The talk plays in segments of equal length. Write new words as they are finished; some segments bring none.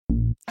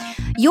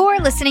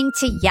You're listening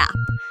to Yap,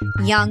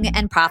 Young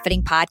and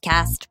Profiting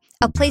Podcast,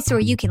 a place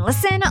where you can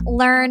listen,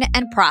 learn,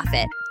 and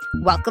profit.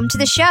 Welcome to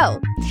the show.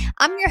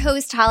 I'm your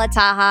host, Hala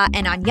Taha,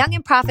 and on Young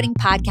and Profiting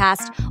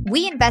Podcast,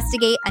 we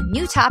investigate a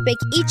new topic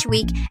each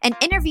week and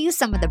interview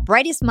some of the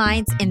brightest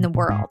minds in the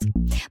world.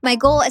 My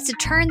goal is to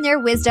turn their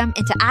wisdom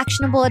into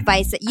actionable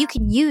advice that you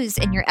can use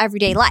in your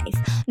everyday life,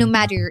 no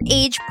matter your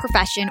age,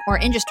 profession, or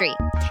industry.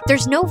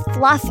 There's no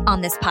fluff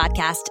on this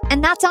podcast,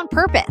 and that's on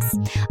purpose.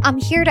 I'm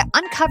here to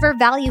uncover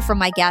value from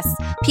my guests,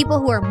 people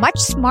who are much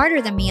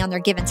smarter than me on their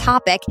given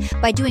topic,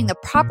 by doing the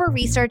proper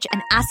research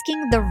and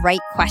asking the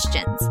right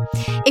questions.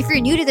 If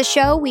you're new to the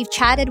show, we've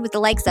chatted with the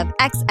likes of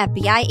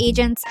ex-FBI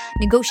agents,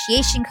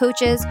 negotiation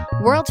coaches,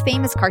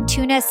 world-famous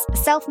cartoonists,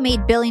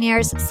 self-made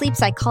billionaires, sleep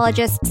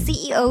psychologists,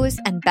 CEOs,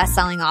 and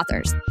best-selling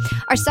authors.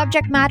 Our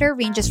subject matter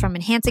ranges from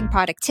enhancing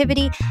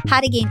productivity,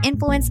 how to gain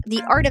influence,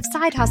 the art of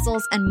side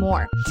hustles, and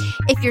more.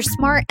 If you're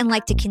smart and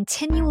like to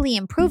continually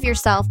improve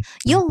yourself,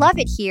 you'll love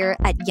it here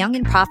at Young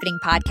and Profiting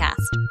Podcast.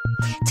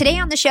 Today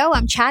on the show,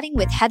 I'm chatting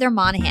with Heather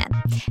Monahan.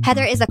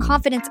 Heather is a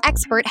confidence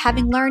expert,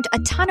 having learned a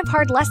ton of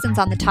hard lessons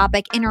on the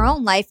topic in her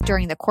own life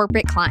during the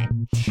corporate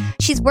climb.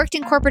 She's worked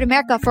in corporate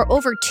America for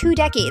over 2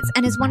 decades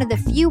and is one of the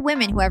few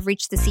women who have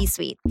reached the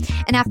C-suite.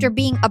 And after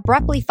being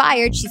abruptly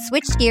fired, she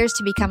switched gears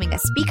to becoming a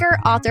speaker,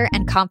 author,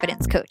 and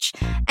confidence coach.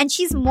 And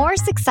she's more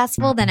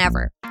successful than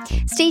ever.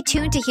 Stay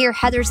tuned to hear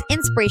Heather's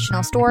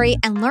inspirational story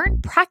and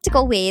learn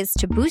practical ways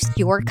to boost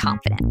your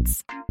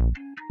confidence.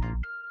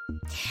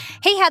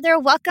 Hey, Heather,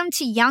 welcome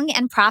to Young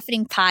and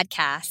Profiting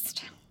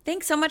Podcast.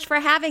 Thanks so much for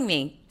having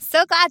me.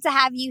 So glad to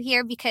have you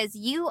here because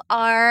you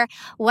are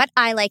what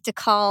I like to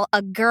call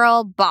a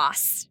girl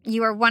boss.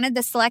 You are one of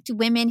the select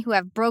women who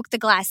have broke the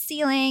glass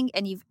ceiling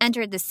and you've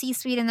entered the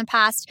C-suite in the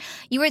past.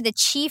 You were the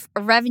chief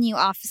revenue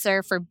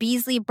officer for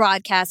Beasley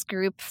Broadcast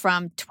Group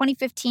from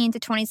 2015 to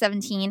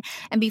 2017.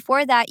 And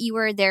before that, you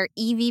were their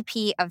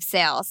EVP of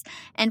sales.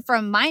 And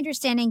from my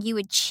understanding, you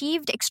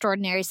achieved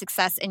extraordinary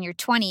success in your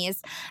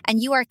 20s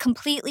and you are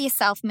completely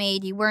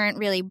self-made. You weren't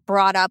really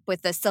brought up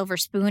with a silver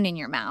spoon in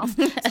your mouth.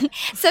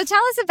 So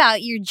tell us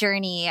about your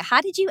journey. How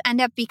did you end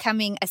up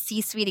becoming a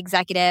C-suite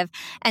executive?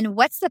 And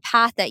what's the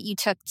path that you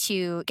took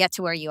to get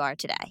to where you are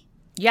today?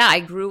 Yeah, I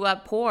grew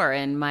up poor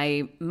and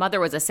my mother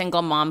was a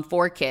single mom,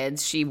 4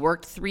 kids. She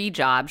worked 3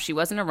 jobs. She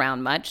wasn't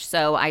around much.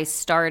 So I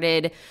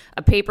started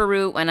a paper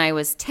route when I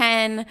was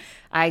 10.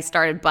 I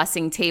started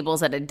bussing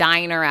tables at a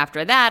diner.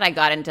 After that, I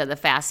got into the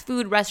fast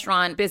food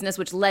restaurant business,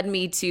 which led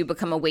me to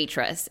become a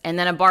waitress and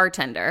then a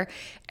bartender.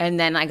 And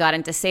then I got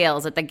into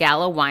sales at the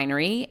Gallo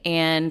Winery.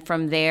 And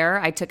from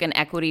there, I took an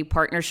equity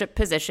partnership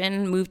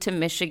position, moved to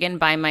Michigan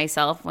by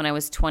myself when I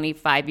was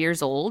 25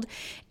 years old.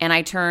 And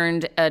I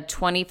turned a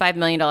 $25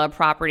 million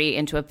property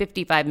into a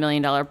 $55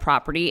 million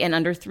property in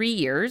under 3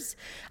 years.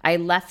 I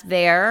left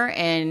there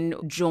and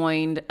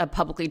joined a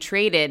publicly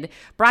traded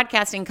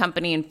broadcasting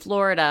company in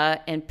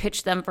Florida and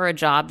pitched them for a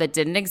job that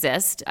didn't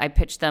exist. I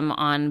pitched them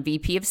on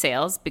VP of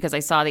sales because I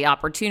saw the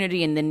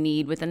opportunity and the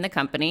need within the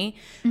company.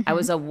 Mm-hmm. I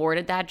was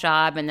awarded that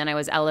job, and then I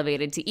was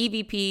elevated to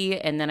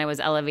EVP, and then I was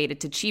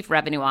elevated to Chief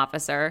Revenue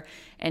Officer.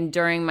 And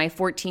during my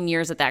 14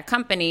 years at that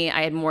company,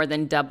 I had more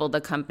than doubled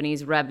the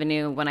company's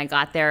revenue. When I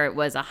got there, it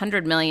was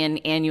 $100 million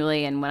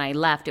annually, and when I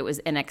left, it was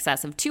in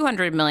excess of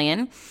 $200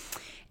 million.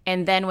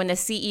 And then when the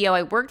CEO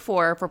I worked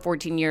for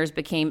 14 years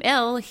became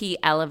ill, he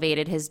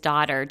elevated his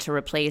daughter to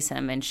replace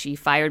him, and she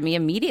fired me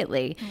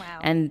immediately. Wow.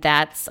 And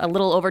that's a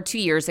little over 2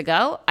 years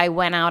ago. I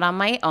went out on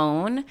my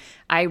own.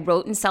 I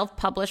wrote and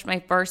self-published my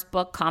first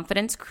book,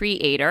 Confidence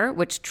Creator,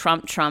 which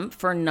trumped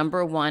for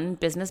 #1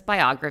 business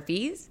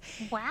biographies.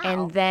 Wow.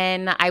 And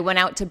then I went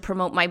out to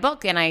promote my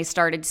book, and I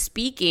started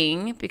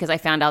speaking because I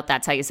found out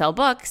that's how you sell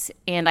books.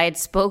 And I had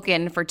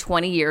spoken for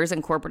 20 years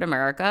in corporate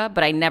America,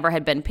 but I never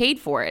had been paid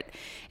for it.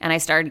 And I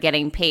started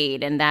getting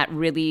paid, and that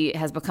really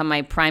has become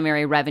my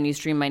primary revenue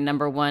stream, my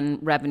 #1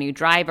 revenue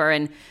driver.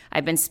 And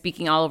I've been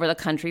speaking all over the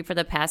country for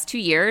the past 2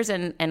 years,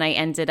 and I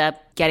ended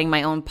up getting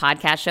my own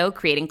podcast show,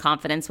 Creating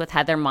Confidence with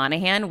Heather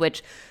Monahan,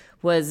 which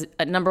was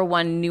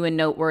 #1 new and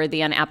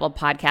noteworthy on Apple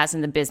Podcasts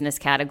in the business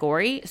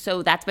category.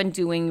 So that's been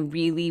doing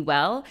really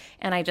well.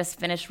 And I just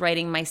finished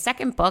writing my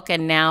second book,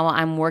 and now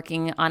I'm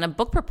working on a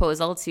book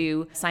proposal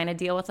to sign a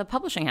deal with a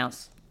publishing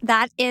house.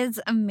 That is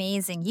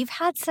amazing. You've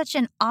had such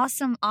an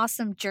awesome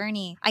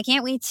journey. I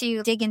can't wait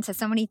to dig into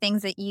so many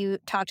things that you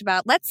talked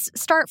about. Let's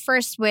start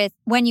first with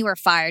when you were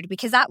fired,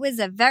 because that was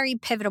a very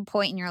pivotal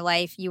point in your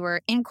life. You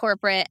were in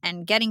corporate,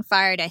 and getting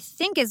fired, I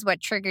think, is what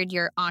triggered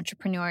your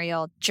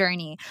entrepreneurial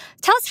journey.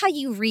 Tell us how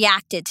you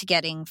reacted to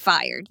getting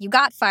fired. You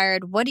got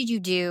fired. What did you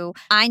do?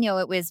 I know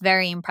it was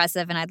very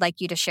impressive, and I'd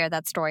like you to share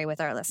that story with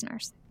our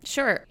listeners.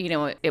 Sure.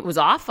 It was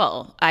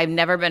awful. I've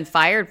never been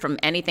fired from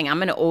anything.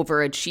 I'm an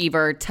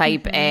overachiever,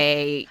 type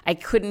A. I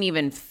couldn't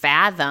even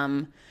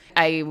fathom.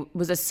 I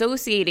was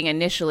associating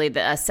initially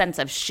a sense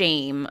of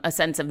shame, a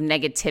sense of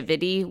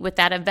negativity with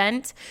that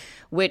event,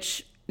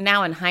 which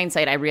now in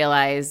hindsight, I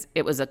realize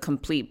it was a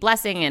complete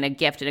blessing and a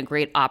gift and a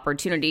great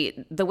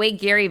opportunity. The way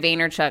Gary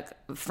Vaynerchuk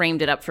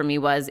framed it up for me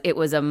was it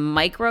was a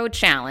micro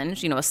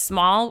challenge, a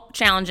small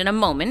challenge in a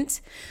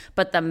moment,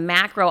 but the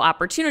macro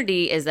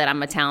opportunity is that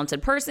I'm a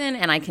talented person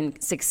and I can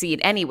succeed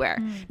anywhere.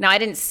 Now, I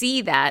didn't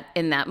see that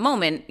in that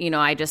moment.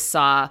 I just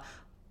saw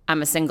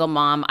I'm a single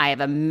mom. I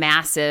have a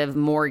massive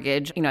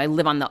mortgage. I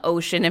live on the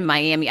ocean in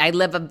Miami. I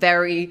live a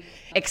very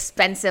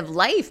expensive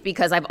life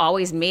because I've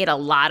always made a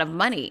lot of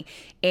money.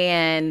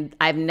 And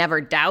I've never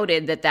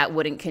doubted that that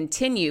wouldn't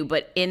continue.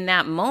 But in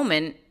that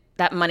moment,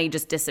 that money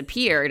just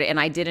disappeared. And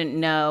I didn't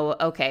know,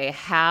 okay,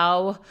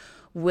 how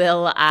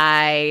will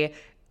I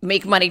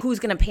make money? Who's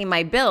going to pay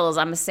my bills?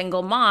 I'm a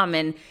single mom.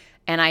 And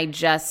I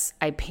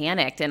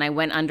panicked and I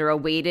went under a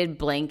weighted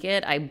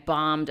blanket. I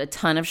bombed a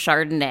ton of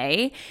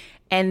Chardonnay.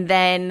 And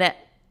then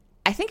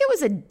I think it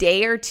was a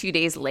day or 2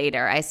 days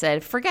later, I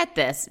said, forget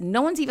this.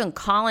 No one's even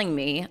calling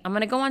me. I'm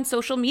going to go on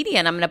social media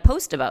and I'm going to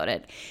post about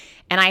it.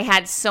 And I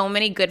had so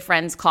many good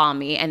friends call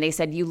me and they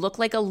said, you look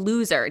like a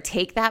loser.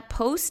 Take that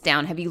post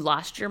down. Have you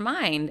lost your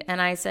mind? And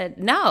I said,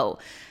 no,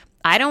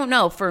 I don't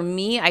know. For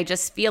me, I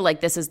just feel like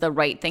this is the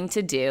right thing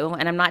to do.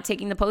 And I'm not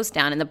taking the post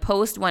down. And the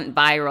post went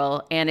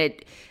viral. And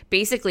it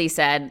basically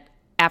said,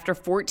 after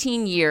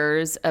 14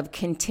 years of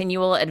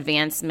continual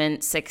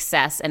advancement,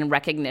 success, and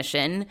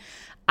recognition,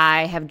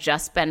 I have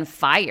just been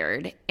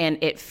fired and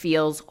it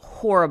feels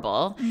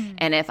horrible.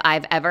 And if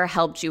I've ever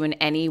helped you in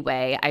any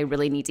way, I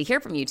really need to hear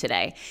from you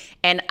today.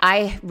 And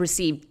I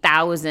received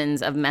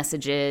thousands of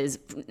messages,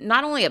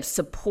 not only of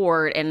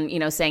support and,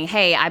 saying,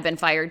 hey, I've been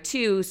fired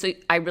too. So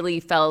I really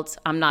felt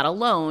I'm not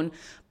alone.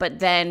 But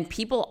then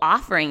people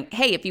offering,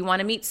 hey, if you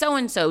want to meet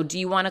so-and-so, do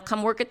you want to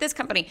come work at this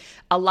company?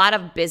 A lot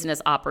of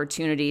business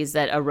opportunities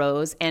that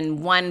arose. And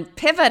one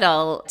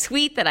pivotal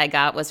tweet that I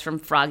got was from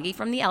Froggy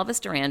from the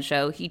Elvis Duran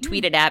Show. He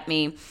tweeted at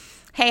me,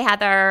 hey,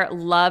 Heather,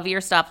 love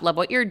your stuff, love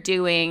what you're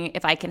doing.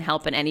 If I can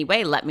help in any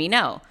way, let me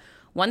know.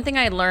 One thing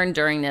I learned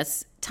during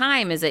this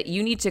time is that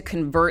you need to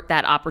convert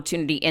that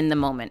opportunity in the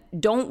moment.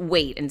 Don't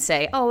wait and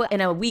say, oh,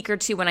 in a week or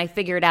two when I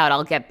figure it out,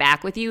 I'll get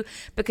back with you.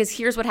 Because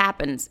here's what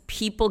happens.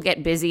 People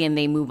get busy and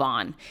they move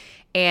on.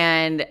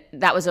 And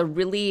that was a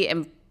really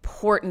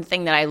important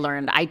thing that I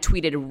learned. I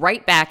tweeted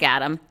right back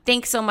at him,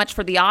 thanks so much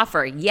for the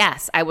offer.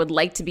 Yes, I would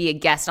like to be a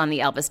guest on the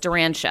Elvis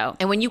Duran Show.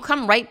 And when you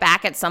come right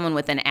back at someone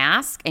with an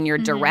ask and you're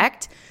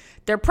direct,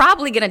 they're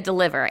probably going to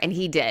deliver. And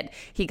he did.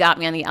 He got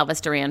me on the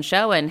Elvis Duran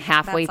Show. And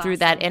halfway through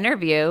that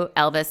interview,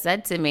 Elvis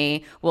said to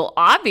me, well,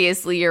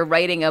 obviously you're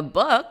writing a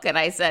book. And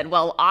I said,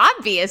 well,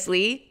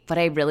 obviously, but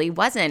I really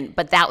wasn't.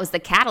 But that was the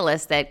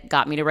catalyst that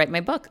got me to write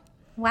my book.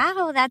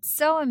 Wow, that's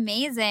so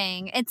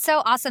amazing. It's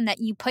so awesome that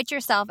you put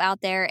yourself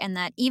out there and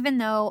that even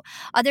though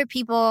other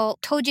people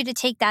told you to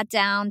take that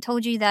down,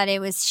 told you that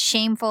it was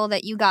shameful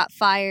that you got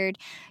fired,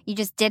 you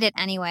just did it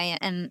anyway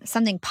and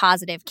something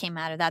positive came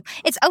out of that.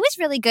 It's always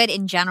really good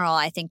in general,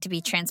 I think, to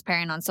be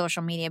transparent on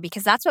social media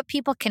because that's what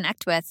people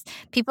connect with.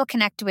 People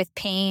connect with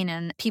pain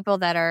and people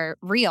that are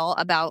real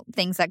about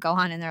things that go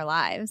on in their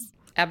lives.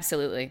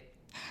 Absolutely.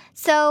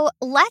 So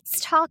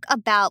let's talk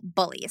about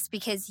bullies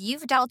because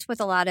you've dealt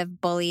with a lot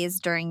of bullies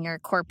during your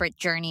corporate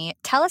journey.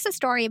 Tell us a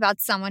story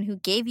about someone who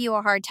gave you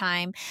a hard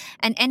time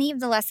and any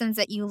of the lessons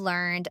that you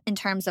learned in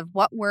terms of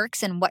what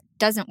works and what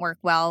doesn't work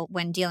well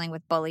when dealing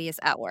with bullies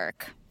at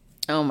work.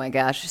 Oh my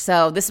gosh.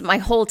 So my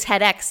whole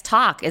TEDx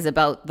talk is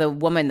about the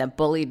woman that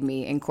bullied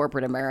me in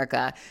corporate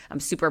America. I'm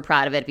super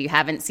proud of it. If you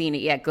haven't seen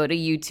it yet, go to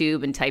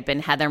YouTube and type in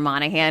Heather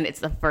Monahan. It's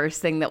the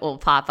first thing that will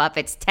pop up.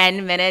 It's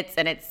 10 minutes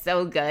and it's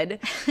so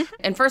good.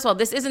 And first of all,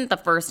 this isn't the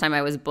first time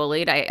I was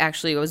bullied. I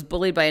actually was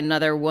bullied by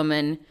another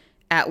woman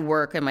at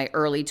work in my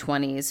early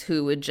 20s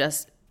who would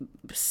just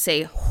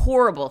say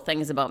horrible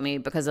things about me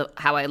because of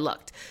how I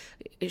looked.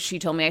 She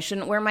told me I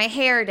shouldn't wear my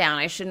hair down.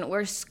 I shouldn't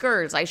wear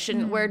skirts. I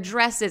shouldn't wear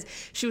dresses.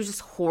 She was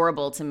just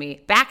horrible to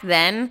me. Back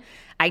then,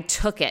 I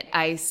took it.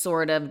 I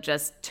sort of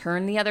just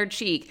turned the other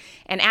cheek.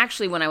 And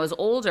actually, when I was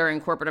older in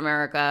corporate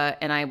America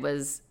and I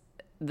was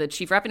the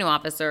chief revenue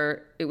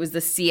officer, it was the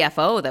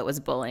CFO that was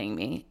bullying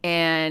me.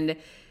 And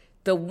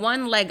the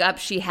one leg up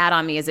she had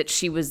on me is that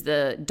she was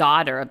the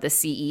daughter of the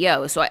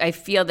CEO. So I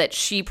feel that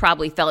she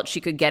probably felt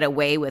she could get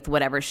away with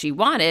whatever she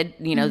wanted,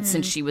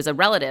 since she was a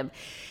relative.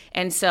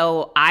 And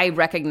so I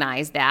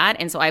recognized that.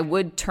 And so I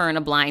would turn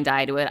a blind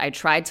eye to it. I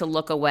tried to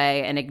look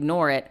away and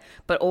ignore it.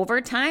 But over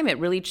time, it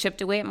really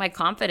chipped away at my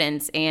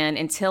confidence. And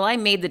until I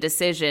made the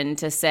decision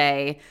to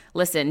say,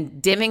 listen,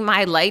 dimming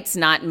my light's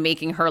not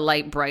making her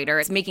light brighter.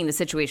 It's making the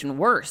situation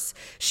worse.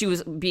 She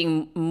was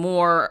being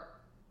more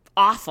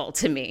awful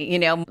to me.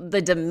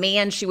 The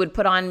demand she would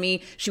put on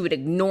me, she would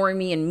ignore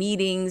me in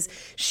meetings.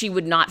 She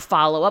would not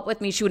follow up with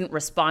me. She wouldn't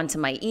respond to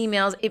my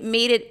emails. It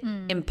made it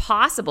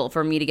impossible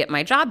for me to get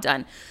my job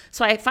done.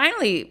 So I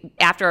finally,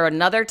 after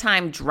another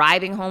time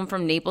driving home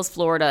from Naples,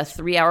 Florida, a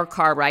 3-hour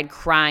car ride,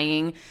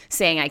 crying,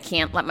 saying I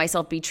can't let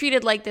myself be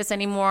treated like this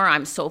anymore.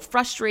 I'm so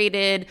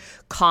frustrated,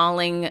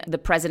 calling the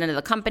president of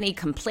the company,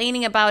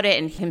 complaining about it,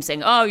 and him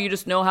saying, oh, you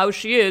just know how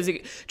she is.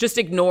 Just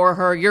ignore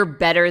her. You're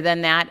better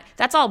than that.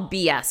 That's all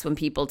BS when when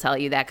people tell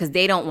you that, because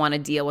they don't want to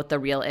deal with the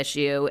real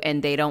issue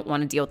and they don't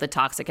want to deal with the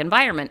toxic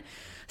environment.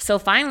 So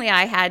finally,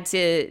 I had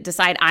to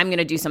decide I'm going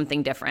to do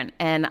something different.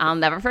 And I'll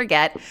never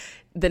forget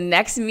the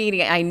next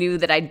meeting I knew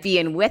that I'd be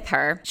in with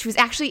her. She was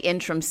actually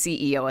interim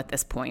CEO at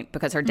this point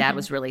because her dad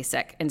was really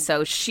sick. And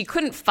so she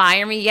couldn't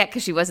fire me yet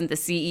because she wasn't the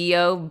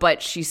CEO,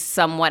 but she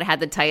somewhat had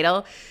the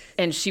title.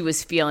 And she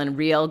was feeling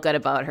real good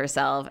about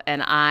herself.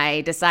 And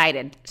I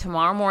decided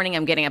tomorrow morning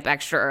I'm getting up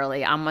extra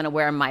early. I'm going to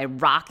wear my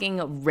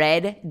rocking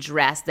red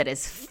dress that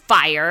is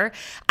fire.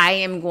 I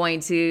am going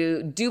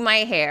to do my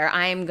hair.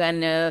 I am going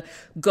to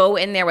go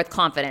in there with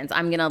confidence.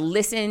 I'm going to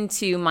listen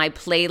to my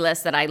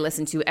playlist that I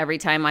listen to every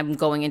time I'm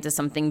going into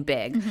something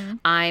big.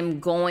 I'm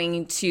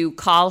going to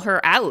call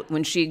her out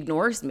when she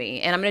ignores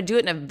me. And I'm going to do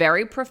it in a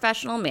very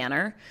professional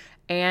manner.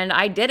 And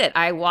I did it.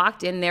 I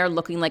walked in there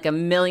looking like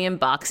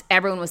 $1,000,000.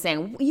 Everyone was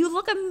saying, you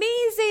look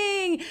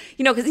amazing.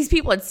 You know, because these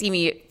people had seen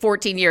me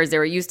 14 years. They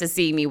were used to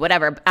seeing me,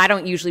 whatever. I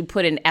don't usually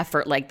put in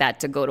effort like that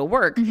to go to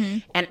work.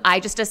 And I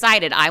just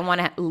decided I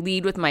want to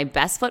lead with my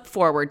best foot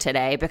forward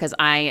today because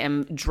I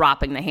am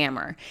dropping the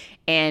hammer.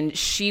 And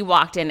she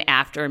walked in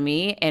after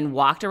me and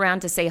walked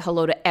around to say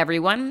hello to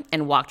everyone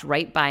and walked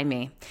right by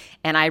me.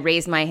 And I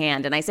raised my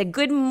hand and I said,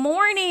 good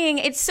morning.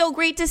 It's so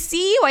great to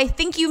see you. I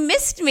think you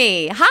missed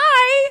me.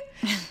 Hi.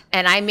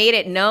 And I made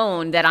it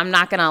known that I'm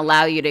not going to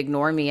allow you to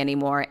ignore me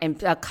anymore.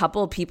 And a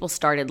couple of people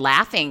started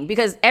laughing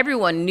because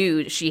everyone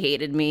knew she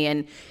hated me.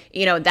 And,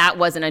 you know, that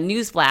wasn't a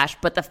newsflash.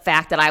 But the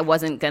fact that I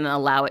wasn't going to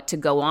allow it to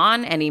go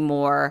on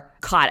anymore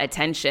caught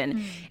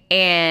attention.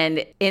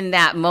 And in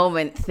that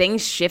moment,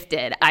 things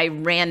shifted. I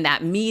ran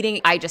that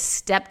meeting. I just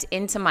stepped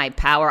into my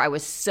power. I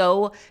was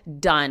so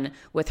done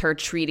with her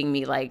treating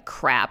me like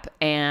crap.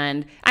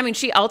 And I mean,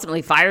 she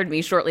ultimately fired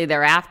me shortly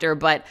thereafter.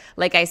 But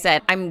like I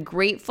said, I'm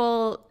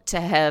grateful to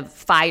have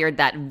fired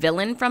that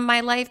villain from my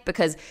life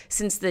because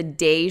since the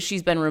day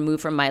she's been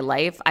removed from my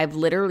life, I've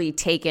literally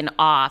taken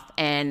off.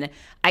 And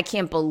I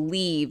can't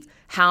believe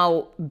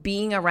how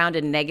being around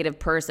a negative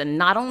person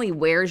not only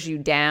wears you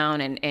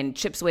down and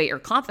chips away at your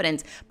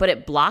confidence, but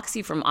it blocks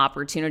you from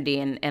opportunity.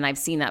 And I've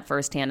seen that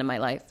firsthand in my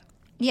life.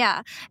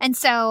 Yeah. And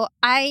so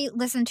I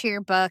listened to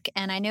your book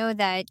and I know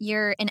that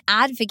you're an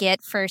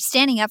advocate for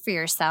standing up for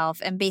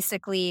yourself and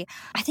basically,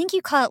 I think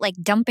you call it like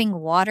dumping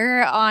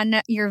water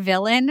on your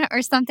villain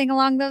or something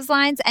along those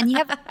lines. And you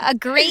have a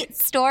great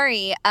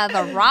story of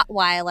a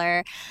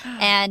Rottweiler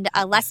and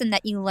a lesson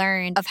that you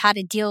learned of how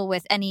to deal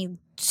with any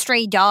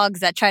stray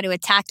dogs that try to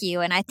attack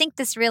you. And I think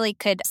this really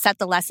could set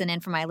the lesson in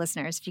for my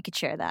listeners, if you could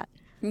share that.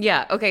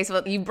 Yeah. Okay.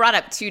 So you brought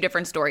up two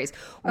different stories.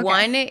 Okay.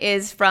 One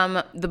is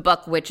from the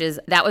book, which is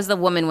that was the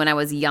woman when I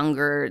was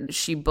younger.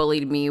 She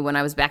bullied me when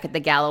I was back at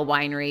the Gallo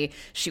Winery.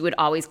 She would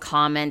always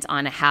comment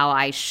on how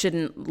I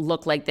shouldn't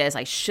look like this.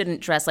 I shouldn't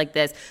dress like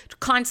this,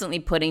 constantly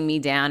putting me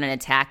down and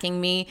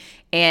attacking me.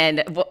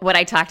 And what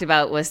I talked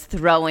about was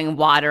throwing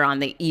water on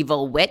the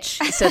evil witch.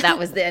 So that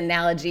was the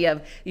analogy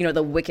of, you know,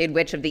 the wicked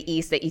witch of the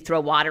East that you throw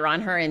water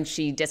on her and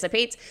she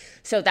dissipates.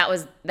 So that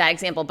was that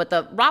example. But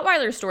the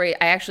Rottweiler story,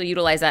 I actually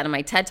utilize that in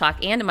my TED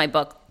Talk and in my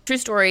book. True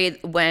story,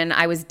 when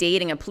I was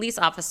dating a police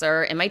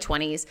officer in my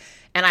 20s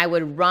and I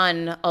would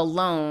run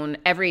alone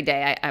every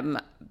day. I've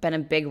been a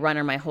big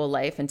runner my whole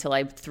life until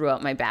I threw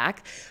out my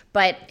back.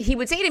 But he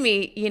would say to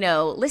me, you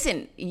know,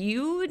 listen,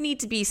 you need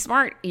to be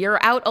smart.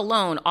 You're out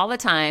alone all the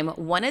time.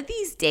 One of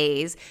these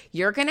days,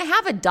 you're going to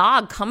have a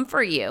dog come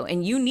for you.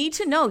 And you need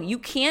to know you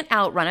can't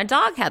outrun a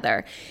dog,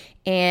 Heather.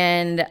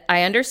 And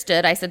I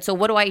understood. I said, so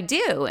what do I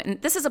do? And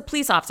this is a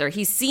police officer.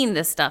 He's seen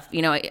this stuff.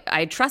 You know,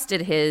 I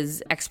trusted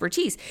his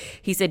expertise.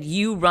 He said,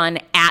 you run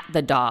at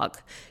the dog.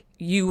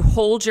 You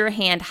hold your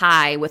hand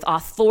high with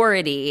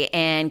authority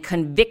and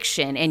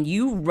conviction, and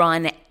you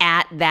run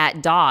at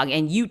that dog,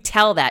 and you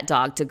tell that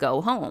dog to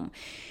go home.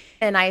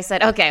 And I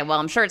said, okay, well,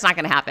 I'm sure it's not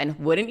going to happen.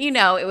 Wouldn't you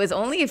know, it was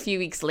only a few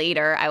weeks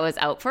later, I was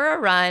out for a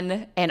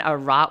run, and a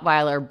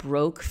Rottweiler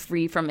broke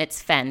free from its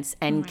fence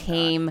and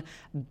came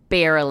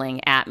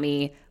barreling at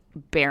me.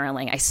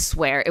 Barreling, I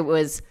swear. It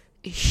was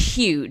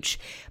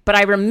huge. But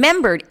I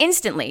remembered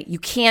instantly, you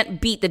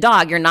can't beat the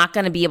dog. You're not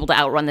going to be able to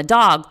outrun the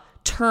dog.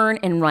 Turn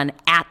and run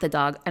at the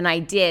dog. And I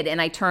did.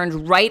 And I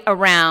turned right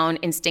around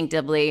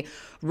instinctively,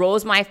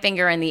 rose my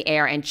finger in the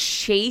air and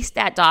chased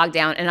that dog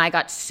down. And I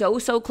got so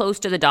close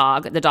to the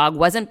dog. The dog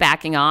wasn't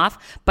backing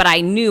off, but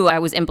I knew I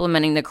was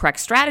implementing the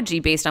correct strategy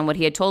based on what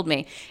he had told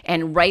me.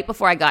 And right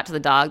before I got to the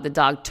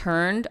dog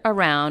turned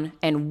around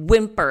and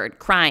whimpered,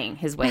 crying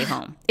his way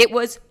home. It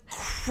was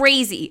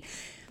crazy.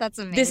 That's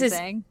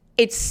amazing.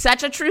 It's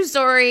such a true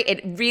story.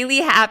 It really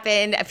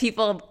happened.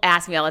 People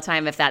ask me all the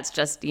time if that's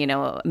just, you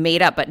know,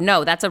 made up. But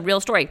no, that's a real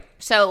story.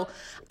 So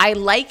I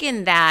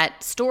liken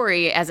that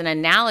story as an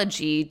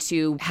analogy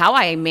to how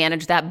I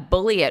managed that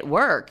bully at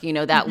work, you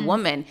know, that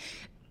woman.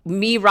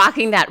 Me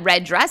rocking that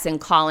red dress and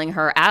calling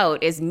her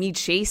out is me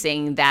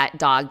chasing that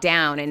dog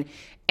down.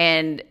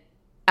 And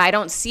I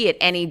don't see it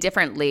any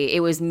differently. It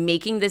was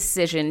making the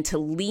decision to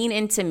lean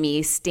into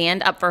me,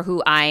 stand up for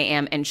who I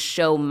am, and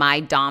show my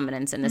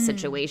dominance in the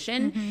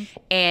situation. Mm-hmm.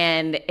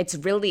 And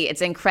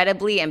it's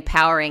incredibly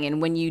empowering.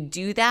 And when you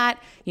do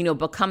that,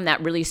 become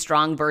that really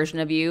strong version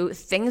of you,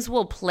 things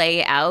will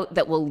play out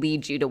that will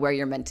lead you to where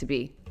you're meant to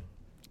be.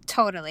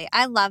 Totally.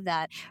 I love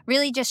that.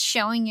 Really just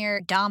showing your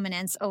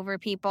dominance over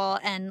people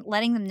and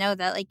letting them know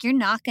that like you're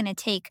not going to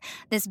take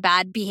this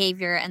bad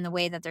behavior and the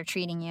way that they're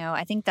treating you.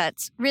 I think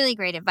that's really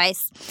great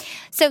advice.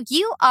 So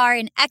you are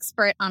an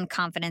expert on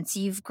confidence.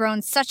 You've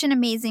grown such an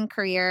amazing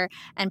career,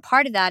 and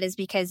part of that is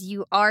because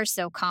you are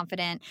so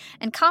confident.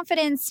 And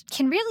confidence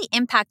can really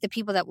impact the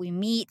people that we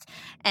meet,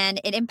 and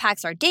it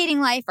impacts our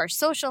dating life, our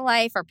social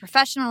life, our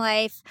professional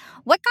life.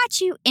 What got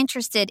you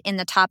interested in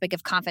the topic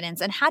of confidence,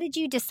 and how did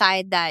you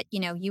decide that,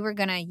 you were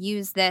going to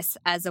use this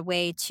as a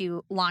way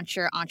to launch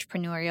your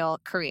entrepreneurial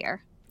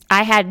career?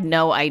 I had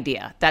no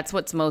idea. That's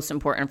what's most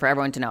important for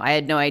everyone to know. I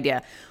had no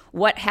idea.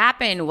 What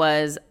happened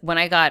was when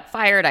I got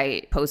fired,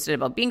 I posted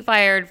about being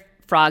fired.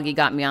 Froggy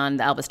got me on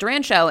the Elvis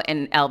Duran show,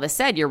 and Elvis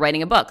said, "You're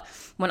writing a book."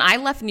 When I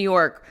left New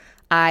York,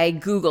 I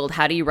Googled,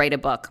 how do you write a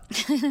book?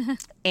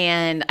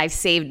 And I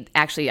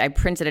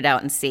printed it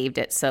out and saved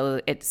it.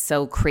 So it's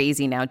so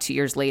crazy now, 2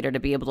 years later, to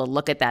be able to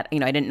look at that.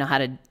 I didn't know how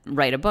to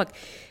write a book.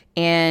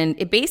 And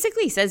it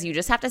basically says you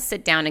just have to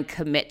sit down and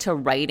commit to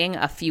writing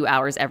a few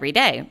hours every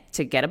day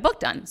to get a book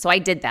done. So I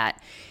did that.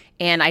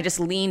 And I just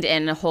leaned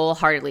in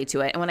wholeheartedly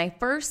to it. And when I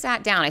first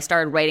sat down, I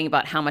started writing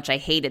about how much I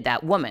hated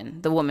that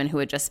woman, the woman who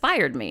had just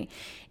fired me.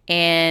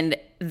 And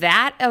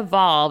that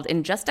evolved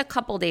in just a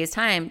couple days'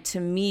 time to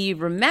me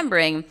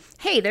remembering,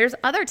 hey, there's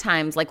other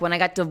times, like when I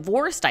got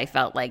divorced, I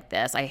felt like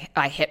this.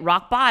 I hit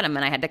rock bottom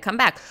and I had to come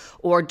back.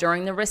 Or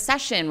during the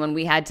recession when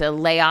we had to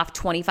lay off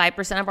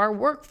 25% of our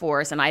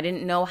workforce and I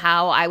didn't know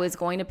how I was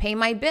going to pay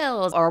my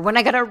bills. Or when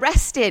I got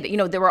arrested,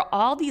 there were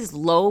all these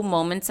low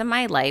moments in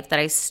my life that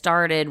I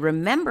started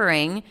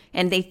remembering,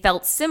 and they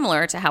felt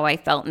similar to how I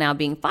felt now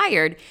being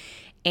fired.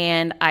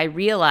 And I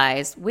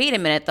realized, wait a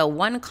minute, the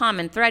one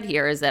common thread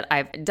here is that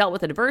I've dealt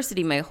with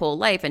adversity my whole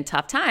life and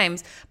tough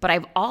times, but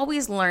I've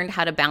always learned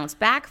how to bounce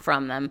back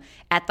from them.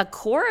 At the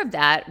core of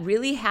that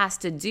really has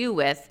to do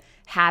with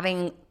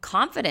having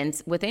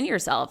confidence within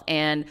yourself.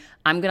 And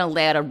I'm going to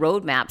lay out a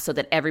roadmap so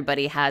that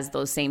everybody has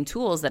those same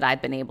tools that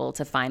I've been able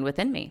to find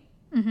within me.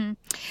 Mm-hmm.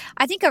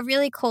 I think a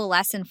really cool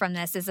lesson from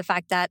this is the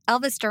fact that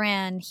Elvis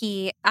Duran,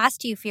 he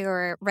asked you if you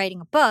were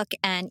writing a book,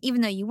 and even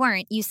though you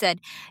weren't, you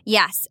said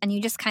yes, and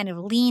you just kind of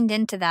leaned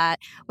into that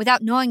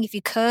without knowing if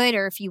you could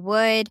or if you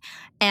would.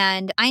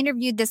 And I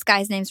interviewed this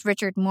guy's name's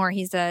Richard Moore.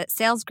 He's a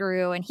sales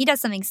guru, and he does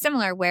something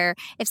similar where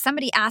if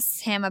somebody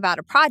asks him about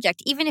a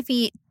project, even if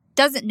he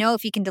doesn't know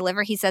if he can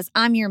deliver, he says,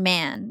 "I'm your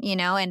man,"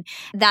 and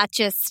that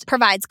just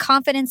provides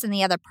confidence in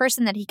the other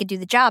person that he could do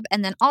the job.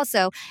 And then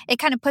also it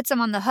kind of puts him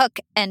on the hook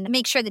and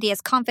makes sure that he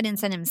has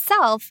confidence in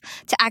himself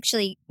to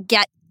actually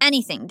get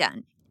anything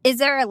done. Is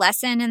there a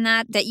lesson in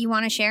that you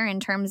want to share in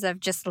terms of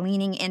just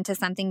leaning into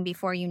something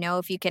before you know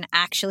if you can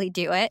actually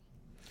do it?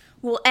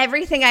 Well,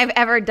 everything I've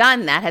ever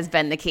done, that has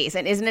been the case.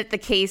 And isn't it the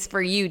case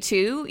for you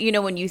too?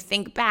 When you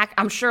think back,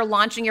 I'm sure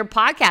launching your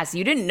podcast,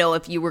 you didn't know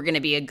if you were going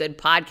to be a good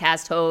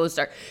podcast host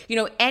or,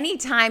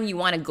 anytime you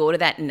want to go to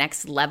that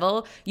next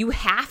level, you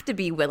have to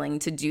be willing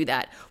to do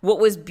that. What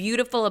was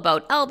beautiful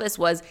about Elvis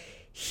was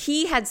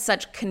he had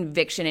such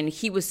conviction and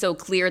he was so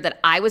clear that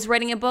I was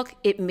writing a book,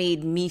 it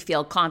made me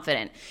feel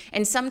confident.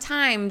 And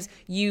sometimes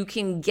you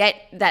can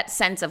get that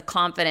sense of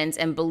confidence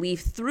and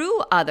belief through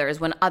others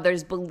when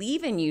others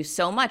believe in you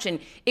so much. And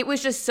it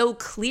was just so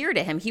clear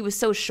to him. He was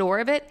so sure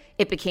of it.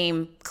 It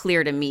became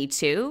clear to me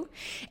too.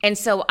 And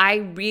so I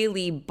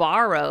really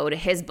borrowed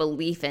his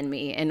belief in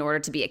me in order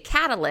to be a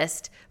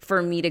catalyst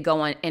for me to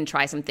go on and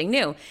try something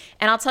new.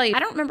 And I'll tell you,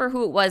 I don't remember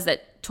who it was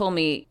that told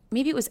me,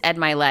 maybe it was Ed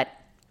Milet.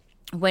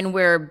 When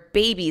we're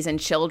babies and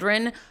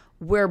children,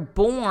 we're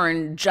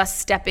born just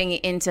stepping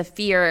into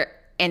fear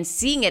and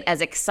seeing it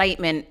as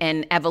excitement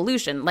and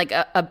evolution. Like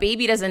a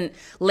baby doesn't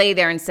lay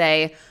there and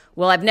say,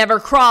 well, I've never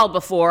crawled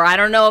before. I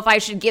don't know if I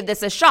should give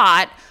this a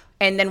shot.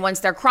 And then once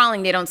they're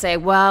crawling, they don't say,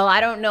 well,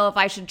 I don't know if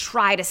I should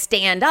try to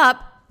stand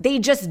up. They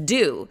just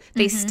do.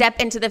 They step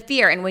into the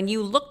fear. And when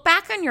you look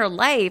back on your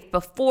life,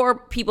 before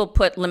people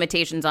put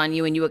limitations on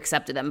you and you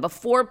accepted them,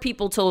 before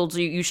people told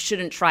you you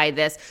shouldn't try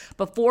this,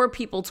 before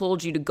people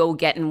told you to go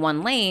get in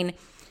one lane,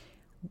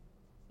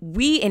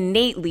 we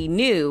innately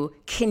knew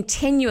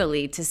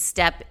continually to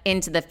step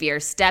into the fear,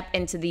 step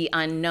into the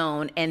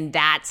unknown, and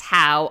that's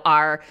how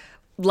our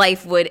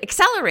life would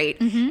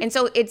accelerate. And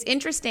so it's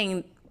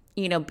interesting,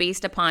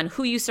 based upon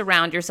who you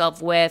surround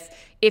yourself with,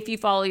 if you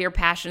follow your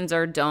passions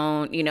or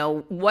don't,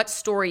 what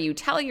story you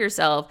tell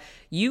yourself,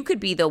 you could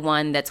be the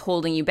one that's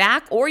holding you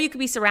back, or you could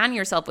be surrounding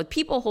yourself with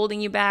people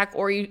holding you back,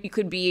 or you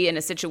could be in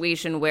a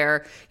situation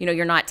where,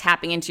 you're not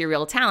tapping into your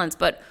real talents.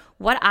 But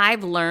what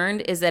I've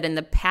learned is that in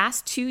the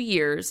past 2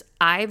 years,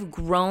 I've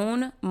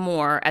grown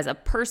more as a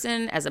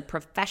person, as a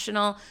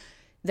professional,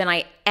 than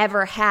I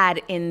ever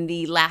had in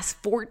the last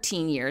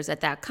 14 years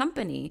at that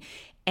company.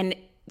 And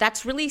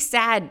that's really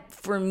sad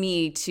for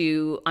me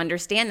to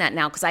understand that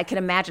now, because I can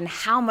imagine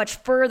how much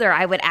further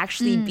I would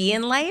actually be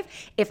in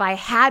life if I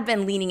had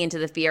been leaning into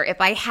the fear,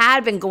 if I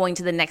had been going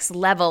to the next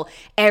level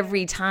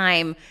every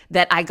time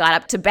that I got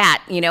up to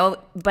bat,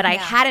 but I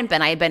hadn't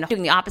been. I had been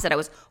doing the opposite. I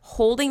was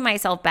holding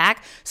myself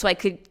back so I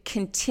could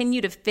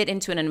continue to fit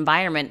into an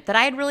environment that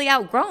I had really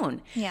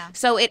outgrown. Yeah.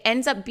 So it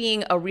ends up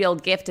being a real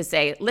gift to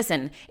say,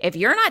 listen, if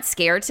you're not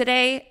scared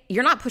today,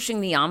 you're not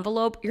pushing the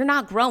envelope, you're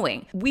not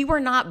growing. We were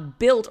not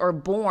built or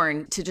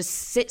born to just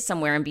sit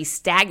somewhere and be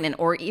stagnant,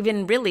 or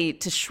even really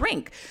to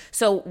shrink.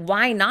 So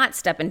why not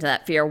step into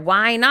that fear?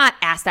 Why not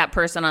ask that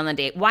person on the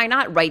date? Why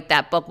not write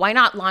that book? Why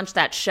not launch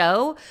that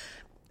show?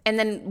 And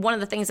then one of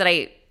the things that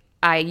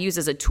I use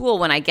as a tool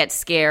when I get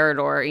scared,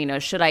 or,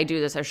 should I do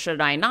this or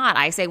should I not?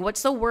 I say,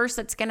 what's the worst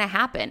that's going to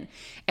happen?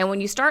 And when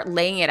you start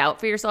laying it out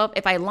for yourself,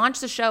 if I launch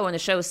the show and the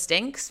show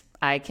stinks,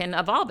 I can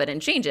evolve it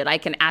and change it. I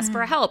can ask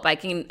for help. I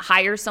can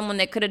hire someone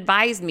that could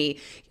advise me.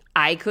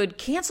 I could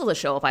cancel the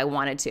show if I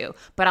wanted to,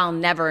 but I'll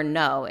never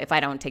know if I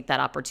don't take that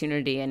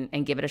opportunity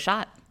and give it a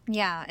shot.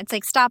 Yeah, it's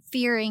like stop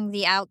fearing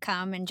the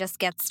outcome and just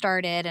get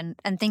started,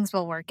 and things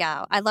will work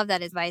out. I love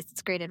that advice.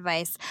 It's great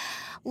advice.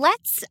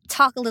 Let's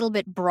talk a little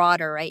bit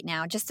broader right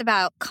now, just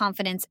about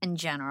confidence in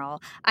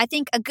general. I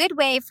think a good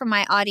way for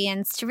my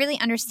audience to really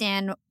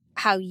understand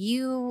how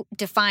you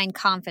define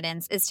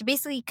confidence is to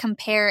basically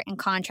compare and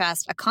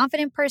contrast a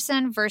confident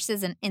person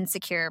versus an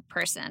insecure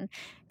person.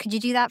 Could you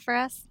do that for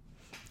us?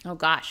 Oh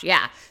gosh,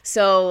 yeah.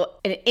 So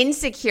an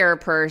insecure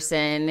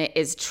person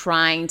is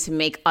trying to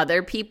make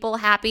other people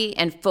happy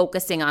and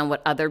focusing on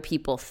what other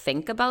people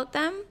think about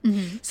them.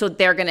 Mm-hmm. So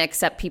they're going to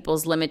accept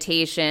people's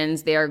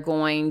limitations. They're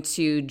going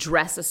to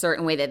dress a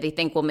certain way that they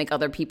think will make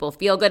other people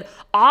feel good.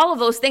 All of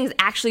those things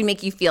actually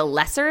make you feel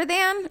lesser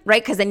than,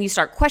 right? Because then you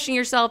start questioning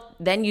yourself.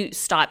 Then you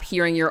stop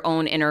hearing your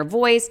own inner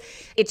voice.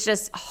 It's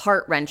just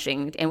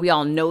heart-wrenching. And we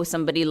all know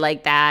somebody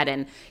like that.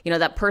 And,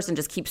 that person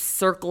just keeps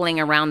circling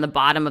around the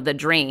bottom of the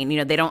drain.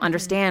 They don't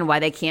understand why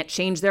they can't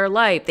change their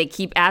life. They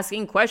keep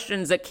asking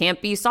questions that can't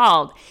be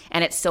solved.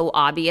 And it's so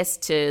obvious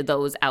to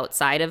those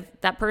outside of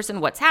that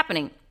person what's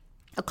happening.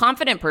 A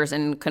confident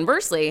person,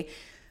 conversely,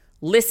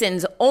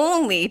 listens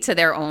only to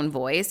their own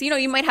voice.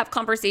 You might have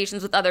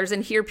conversations with others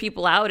and hear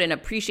people out and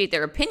appreciate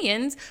their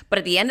opinions. But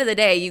at the end of the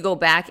day, you go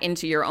back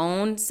into your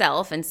own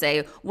self and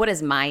say, what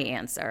is my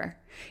answer?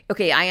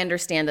 Okay, I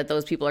understand that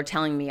those people are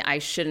telling me I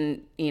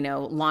shouldn't,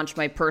 launch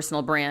my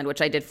personal brand,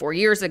 which I did 4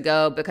 years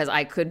ago because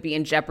I could be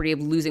in jeopardy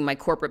of losing my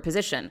corporate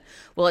position.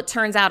 Well, it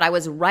turns out I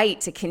was right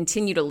to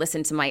continue to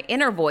listen to my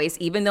inner voice,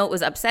 even though it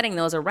was upsetting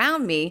those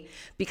around me,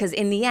 because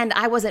in the end,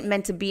 I wasn't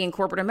meant to be in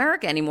corporate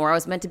America anymore. I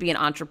was meant to be an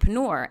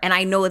entrepreneur, and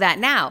I know that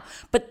now.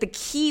 But the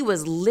key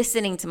was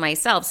listening to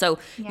myself. So,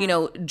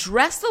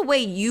 dress the way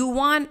you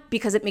want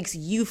because it makes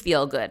you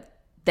feel good.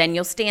 Then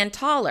you'll stand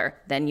taller.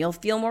 Then you'll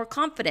feel more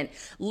confident.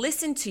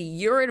 Listen to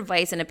your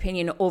advice and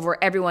opinion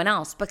over everyone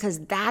else, because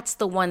that's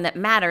the one that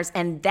matters,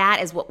 and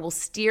that is what will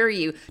steer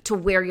you to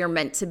where you're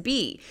meant to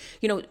be.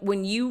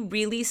 When you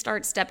really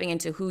start stepping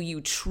into who you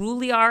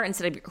truly are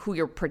instead of who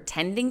you're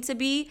pretending to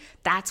be,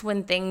 that's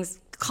when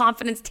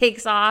confidence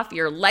takes off,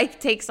 your life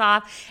takes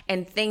off,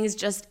 and things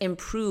just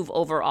improve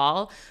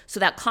overall. So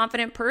that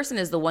confident person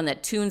is the one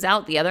that tunes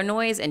out the other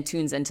noise and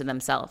tunes into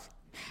themselves.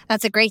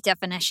 That's a great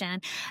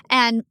definition.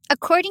 And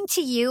according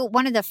to you,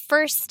 one of the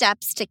first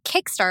steps to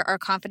kickstart our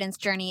confidence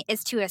journey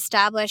is to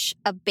establish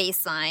a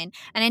baseline.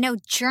 And I know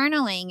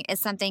journaling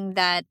is something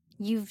that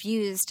you've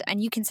used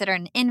and you consider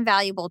an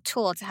invaluable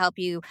tool to help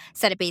you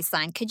set a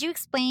baseline. Could you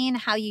explain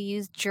how you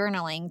use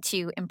journaling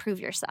to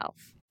improve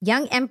yourself?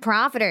 Young and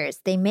Profiters,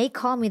 they may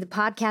call me the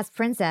podcast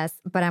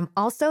princess, but I'm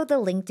also the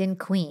LinkedIn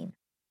queen.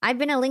 I've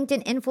been a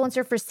LinkedIn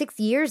influencer for 6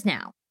 years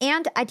now,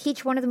 and I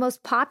teach one of the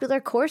most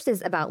popular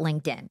courses about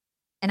LinkedIn.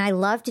 And I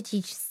love to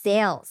teach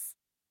sales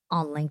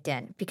on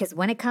LinkedIn because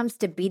when it comes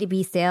to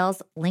B2B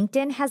sales,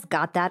 LinkedIn has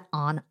got that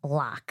on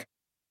lock.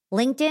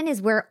 LinkedIn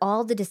is where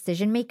all the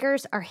decision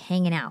makers are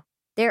hanging out.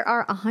 There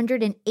are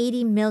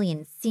 180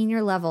 million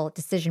senior level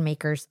decision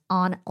makers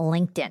on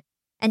LinkedIn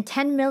and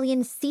 10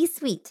 million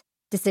C-suite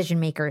decision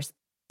makers.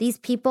 These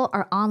people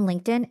are on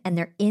LinkedIn and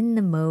they're in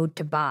the mode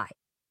to buy.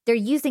 They're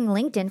using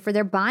LinkedIn for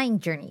their buying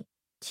journey,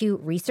 to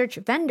research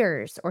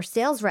vendors or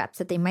sales reps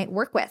that they might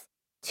work with,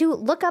 to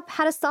look up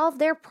how to solve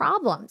their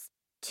problems,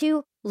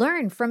 to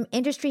learn from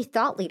industry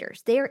thought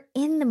leaders. They are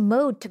in the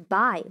mode to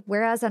buy,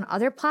 whereas on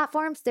other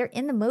platforms, they're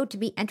in the mode to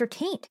be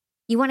entertained.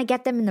 You want to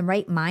get them in the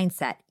right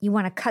mindset. You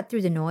want to cut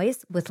through the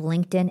noise with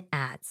LinkedIn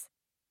ads.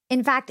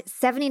 In fact,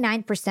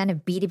 79%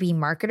 of B2B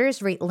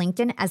marketers rate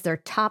LinkedIn as their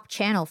top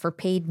channel for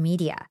paid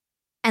media.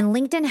 And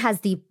LinkedIn has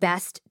the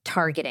best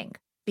targeting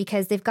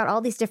because they've got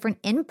all these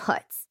different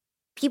inputs.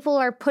 People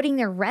are putting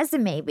their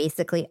resume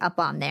basically up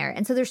on there.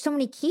 And so there's so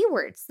many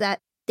keywords that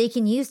they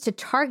can use to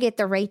target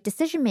the right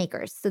decision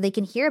makers so they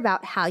can hear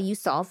about how you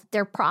solve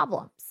their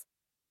problems.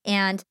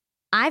 And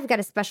I've got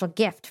a special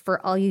gift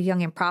for all you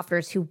young and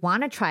profiters who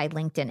want to try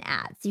LinkedIn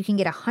ads. You can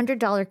get a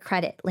 $100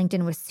 credit.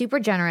 LinkedIn was super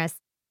generous.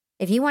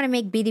 If you want to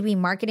make B2B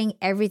marketing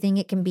everything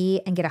it can be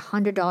and get a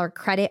 $100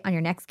 credit on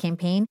your next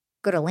campaign,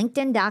 go to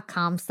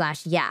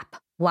linkedin.com/YAP,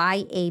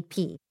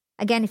 YAP.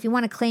 Again, if you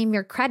want to claim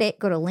your credit,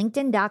 go to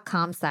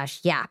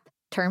linkedin.com/YAP.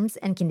 Terms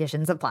and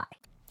conditions apply.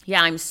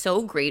 Yeah, I'm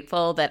so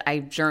grateful that I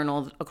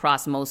journaled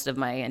across most of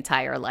my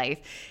entire life.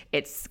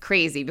 It's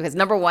crazy because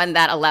number one,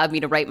 that allowed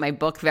me to write my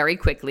book very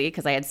quickly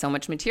because I had so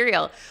much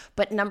material.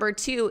 But number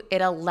two,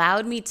 it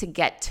allowed me to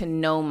get to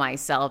know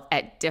myself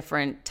at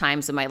different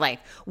times of my life.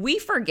 We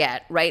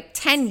forget, right?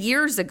 10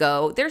 years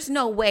ago, there's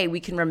no way we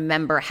can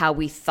remember how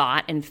we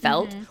thought and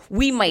felt.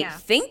 We might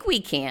think we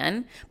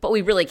can, but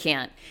we really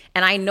can't.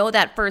 And I know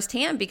that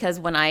firsthand because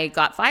when I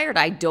got fired,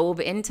 I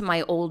dove into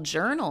my old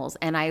journals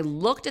and I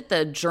looked at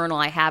the journal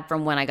I had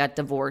from when I got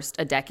divorced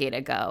a decade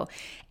ago.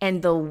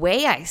 And the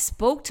way I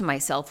spoke to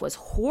myself was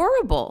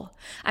horrible.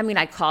 I mean,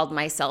 I called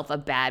myself a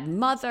bad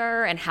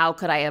mother and how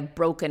could I have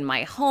broken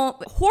my home?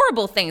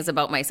 Horrible things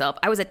about myself.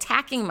 I was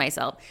attacking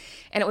myself.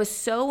 And it was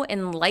so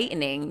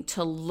enlightening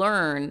to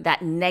learn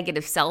that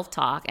negative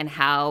self-talk and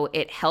how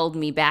it held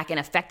me back and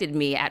affected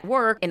me at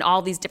work in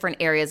all these different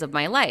areas of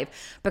my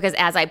life. Because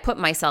as I put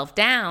myself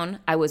down,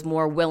 I was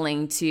more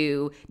willing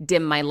to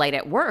dim my light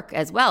at work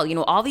as well. You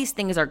know, all these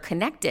things are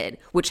connected,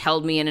 which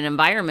held me in an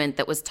environment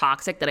that was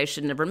toxic that I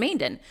shouldn't have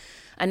remained in.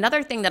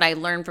 Another thing that I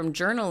learned from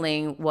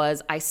journaling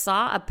was I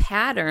saw a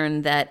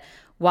pattern that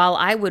while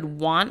I would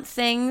want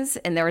things,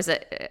 and there was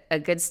a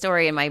good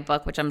story in my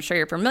book, which I'm sure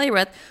you're familiar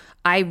with,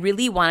 I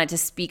really wanted to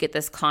speak at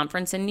this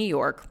conference in New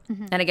York.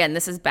 And again,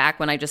 this is back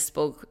when I just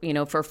spoke, you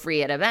know, for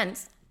free at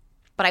events.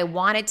 But I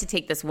wanted to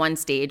take this one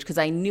stage because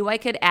I knew I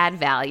could add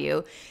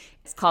value.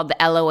 It's called the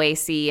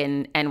LOAC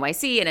in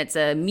NYC, and it's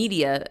a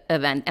media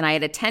event. And I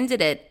had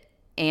attended it,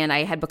 and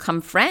I had become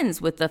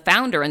friends with the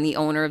founder and the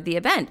owner of the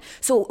event.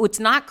 So it's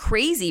not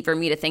crazy for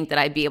me to think that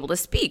I'd be able to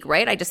speak,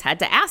 right? I just had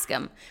to ask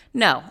him.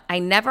 No, I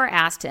never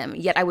asked him,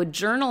 yet I would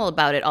journal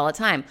about it all the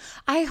time.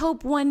 I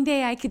hope one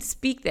day I could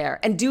speak there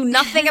and do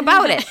nothing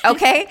about it,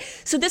 okay?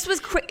 So this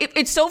was,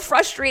 it's so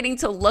frustrating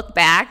to look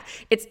back.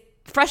 It's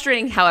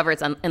frustrating, however,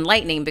 it's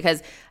enlightening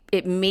because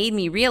it made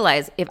me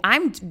realize if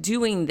I'm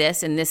doing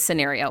this in this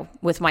scenario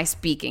with my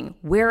speaking,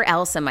 where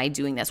else am I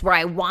doing this? Where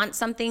I want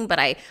something, but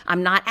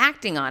I'm not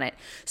acting on it.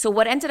 So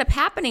what ended up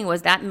happening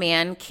was that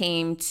man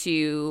came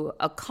to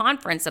a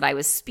conference that I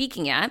was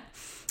speaking at,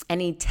 and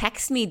he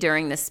texted me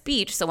during the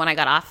speech. So when I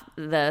got off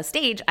the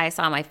stage, I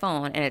saw my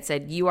phone, and it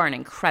said, "You are an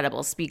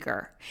incredible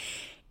speaker."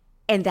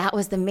 And that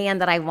was the man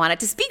that I wanted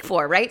to speak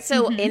for, right?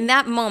 So in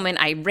that moment,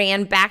 I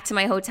ran back to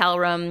my hotel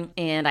room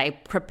and I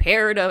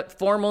prepared a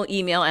formal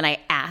email and I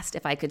asked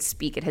if I could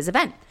speak at his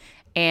event.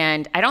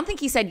 And I don't think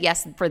he said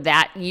yes for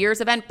that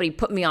year's event, but he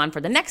put me on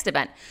for the next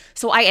event.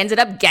 So I ended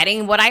up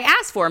getting what I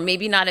asked for,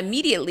 maybe not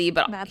immediately,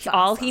 but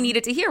all he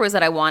needed to hear was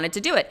that I wanted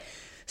to do it.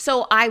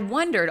 So I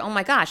wondered, oh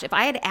my gosh, if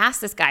I had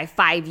asked this guy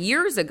 5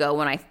 years ago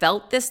when I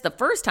felt this the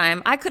first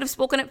time, I could have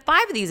spoken at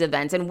 5 of these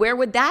events. And where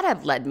would that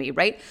have led me,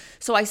 right?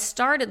 So I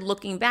started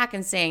looking back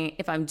and saying,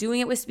 if I'm doing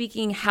it with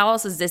speaking, how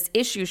else is this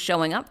issue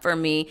showing up for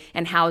me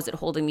and how is it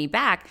holding me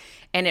back?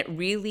 And it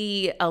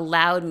really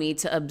allowed me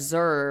to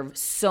observe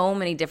so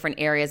many different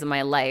areas of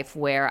my life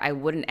where I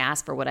wouldn't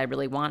ask for what I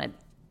really wanted.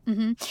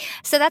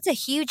 So that's a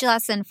huge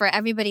lesson for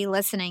everybody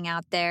listening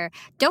out there.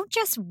 Don't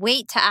just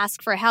wait to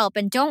ask for help,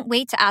 and don't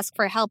wait to ask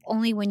for help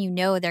only when you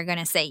know they're going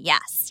to say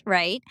yes,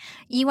 right?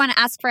 You want to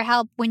ask for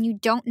help when you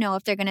don't know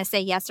if they're going to say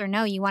yes or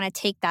no. You want to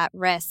take that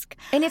risk.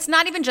 And it's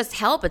not even just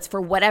help. It's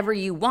for whatever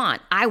you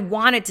want. I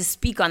wanted to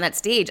speak on that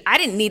stage. I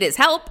didn't need his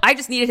help. I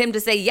just needed him to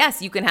say,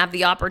 yes, you can have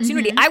the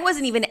opportunity. I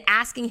wasn't even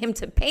asking him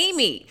to pay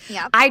me.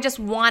 I just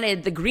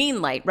wanted the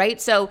green light, right?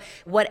 So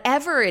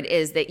whatever it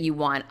is that you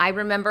want, I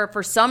remember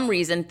for some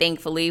reason,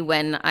 thankfully,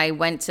 when I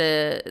went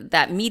to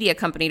that media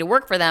company to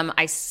work for them,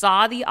 I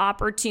saw the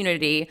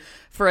opportunity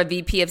for a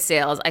VP of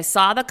sales. I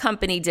saw the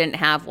company didn't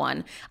have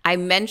one. I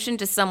mentioned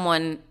to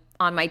someone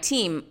on my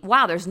team,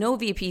 wow, there's no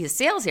VP of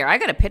sales here. I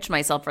got to pitch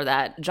myself for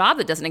that job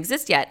that doesn't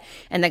exist yet.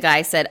 And the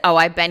guy said, oh,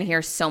 I've been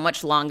here so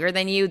much longer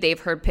than you. They've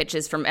heard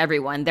pitches from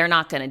everyone. They're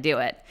not going to do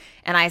it.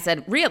 And I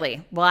said,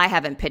 really? Well, I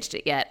haven't pitched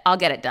it yet. I'll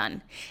get it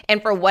done.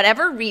 And for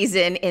whatever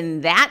reason,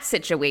 in that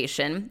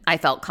situation, I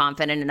felt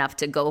confident enough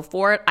to go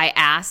for it. I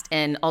asked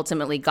and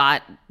ultimately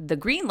got the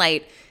green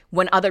light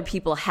when other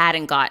people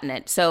hadn't gotten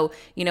it. So,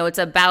 you know, it's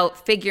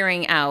about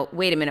figuring out,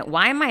 wait a minute,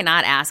 why am I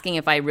not asking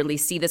if I really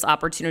see this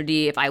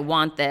opportunity, if I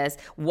want this?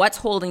 What's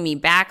holding me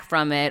back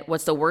from it?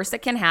 What's the worst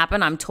that can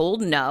happen? I'm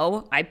told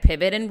no. I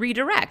pivot and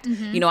redirect.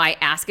 You know, I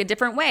ask a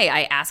different way.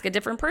 I ask a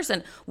different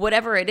person,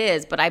 whatever it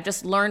is. But I've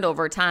just learned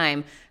over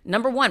time,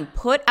 number one,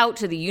 put out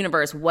to the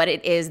universe what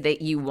it is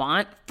that you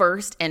want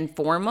first and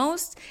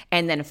foremost,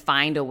 and then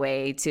find a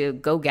way to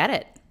go get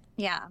it.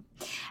 Yeah.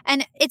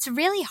 And it's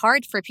really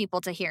hard for people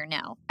to hear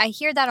no. I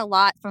hear that a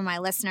lot from my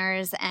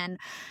listeners, and,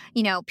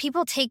 you know,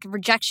 people take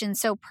rejection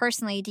so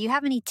personally. Do you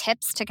have any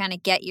tips to kind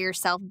of get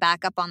yourself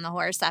back up on the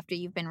horse after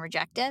you've been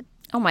rejected?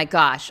 Oh my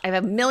gosh, I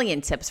have a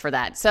million tips for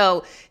that.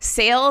 So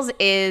sales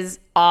is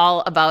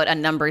all about a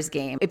numbers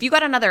game. If you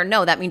got another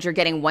no, that means you're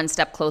getting one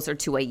step closer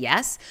to a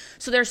yes.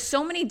 So there's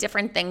so many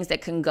different things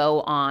that can go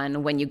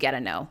on when you get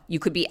a no. You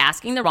could be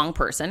asking the wrong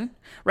person,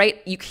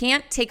 right? You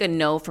can't take a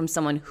no from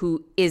someone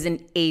who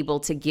isn't able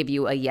to give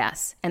you a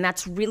yes. And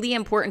that's really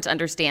important to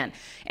understand.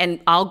 And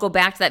I'll go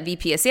back to that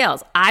VP of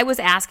sales. I was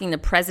asking the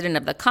president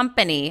of the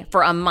company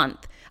for a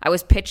month. I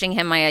was pitching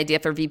him my idea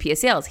for VP of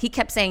sales. He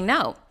kept saying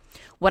no.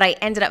 What I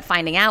ended up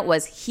finding out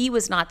was he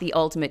was not the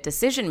ultimate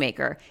decision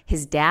maker.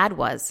 His dad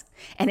was.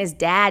 And his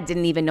dad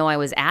didn't even know I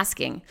was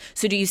asking.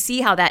 So do you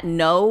see how that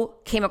no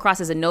came across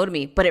as a no to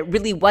me, but it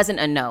really wasn't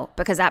a no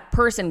because that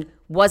person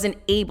wasn't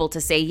able to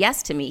say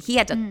yes to me. He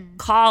had to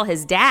call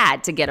his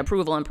dad to get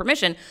approval and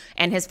permission.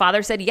 And his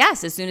father said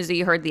yes as soon as he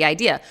heard the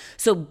idea.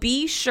 So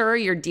be sure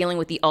you're dealing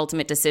with the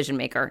ultimate decision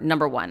maker,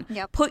 number one.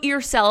 Yep. Put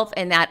yourself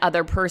in that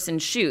other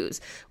person's shoes.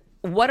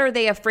 What are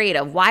they afraid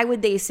of? Why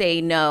would they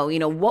say no?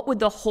 What would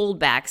the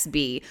holdbacks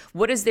be?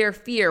 What is their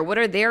fear? What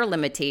are their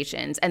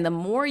limitations? And the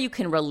more you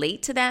can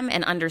relate to them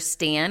and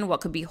understand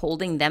what could be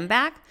holding them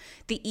back,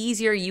 the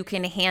easier you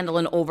can handle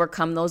and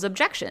overcome those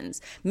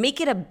objections. Make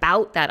it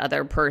about that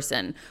other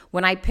person.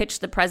 When I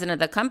pitched the president of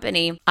the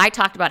company, I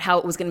talked about how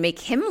it was going to make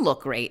him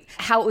look great,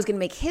 how it was going to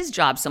make his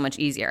job so much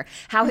easier,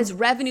 how his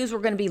revenues were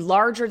going to be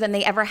larger than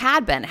they ever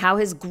had been, how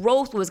his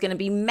growth was going to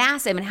be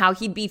massive, and how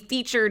he'd be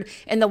featured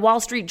in the Wall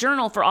Street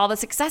Journal for all the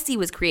success he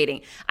was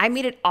creating. I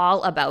made it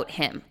all about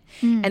him.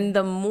 And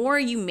the more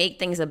you make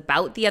things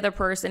about the other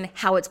person,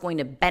 how it's going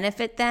to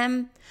benefit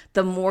them,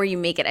 the more you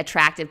make it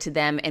attractive to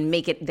them and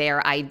make it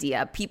their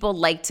idea. People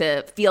like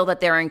to feel that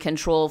they're in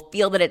control,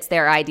 feel that it's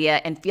their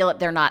idea, and feel that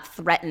they're not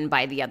threatened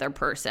by the other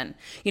person.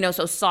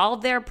 So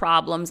solve their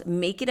problems,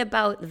 make it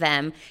about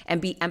them,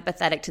 and be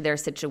empathetic to their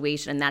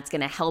situation. And that's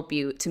going to help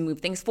you to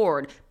move things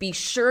forward. Be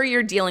sure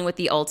you're dealing with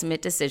the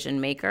ultimate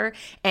decision maker.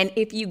 And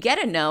if you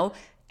get a no,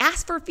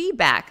 ask for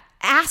feedback.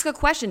 Ask a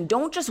question.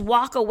 Don't just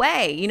walk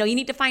away. You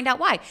need to find out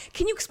why.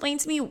 Can you explain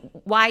to me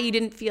why you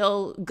didn't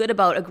feel good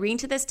about agreeing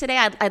to this today?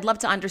 I'd love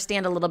to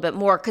understand a little bit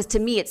more because to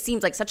me, it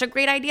seems like such a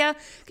great idea.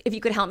 If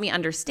you could help me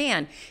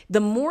understand, the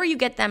more you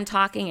get them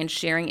talking and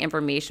sharing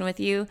information with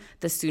you,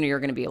 the sooner you're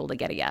going to be able to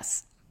get a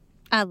yes.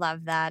 I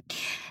love that.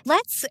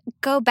 Let's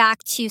go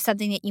back to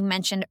something that you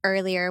mentioned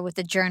earlier with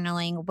the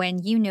journaling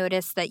when you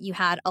noticed that you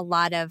had a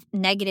lot of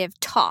negative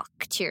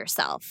talk to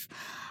yourself.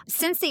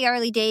 Since the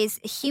early days,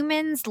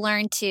 humans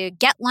learn to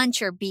get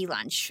lunch or be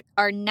lunch.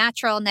 Our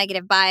natural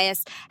negative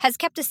bias has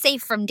kept us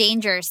safe from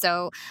danger.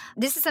 So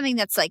this is something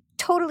that's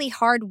totally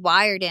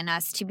hardwired in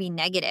us to be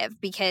negative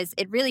because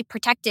it really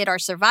protected our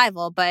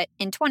survival. But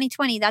in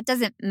 2020, that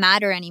doesn't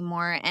matter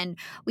anymore. And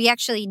we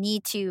actually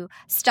need to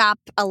stop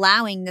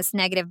allowing this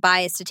negative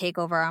bias to take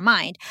over our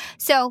mind.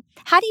 So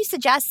how do you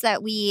suggest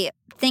that we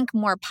think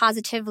more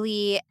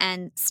positively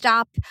and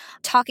stop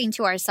talking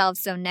to ourselves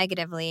so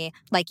negatively,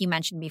 like you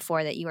mentioned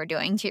before that you were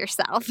doing to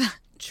yourself?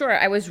 Sure.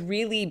 I was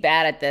really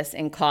bad at this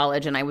in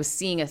college and I was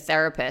seeing a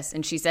therapist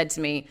and she said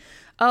to me,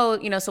 oh,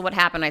 so what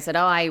happened? I said,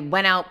 I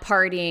went out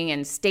partying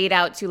and stayed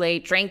out too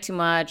late, drank too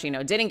much,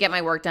 didn't get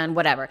my work done,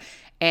 whatever.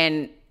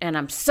 And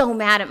I'm so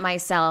mad at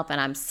myself and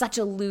I'm such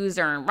a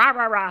loser and rah,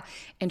 rah, rah.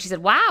 And she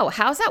said, wow,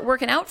 how's that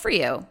working out for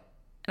you?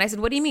 And I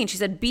said, what do you mean? She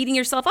said, beating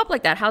yourself up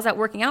like that. How's that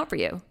working out for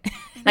you?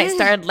 And I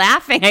started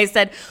laughing. I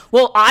said,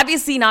 well,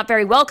 obviously not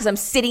very well because I'm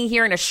sitting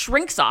here in a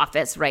shrink's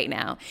office right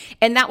now.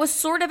 And that was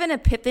sort of an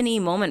epiphany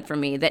moment for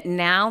me that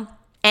now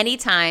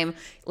anytime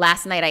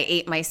last night I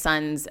ate my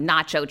son's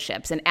nacho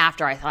chips and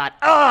after I thought,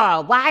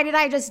 oh, why did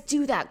I just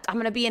do that? I'm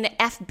going to be an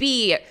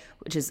FB,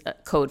 which is a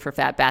code for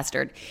fat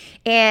bastard.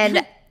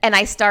 And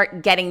I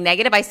start getting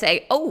negative. I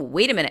say, oh,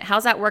 wait a minute.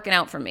 How's that working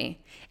out for me?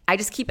 I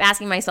just keep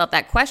asking myself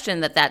that question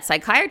that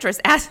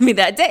psychiatrist asked me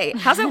that day.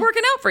 How's that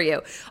working out for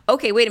you?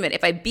 Okay, wait a minute.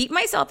 If I beat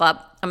myself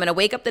up, I'm going to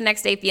wake up the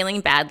next day feeling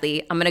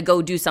badly. I'm going to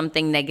go do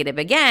something negative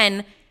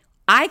again.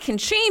 I can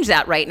change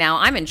that right now.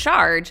 I'm in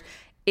charge.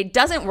 It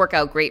doesn't work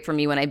out great for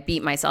me when I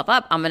beat myself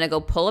up. I'm going to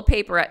go pull a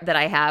paper that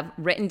I have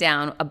written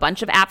down, a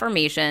bunch of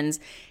affirmations,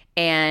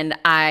 and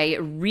I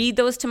read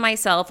those to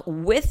myself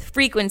with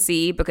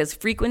frequency because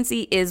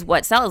frequency is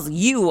what sells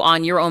you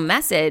on your own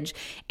message.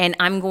 And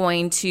I'm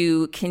going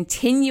to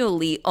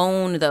continually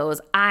own those.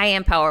 I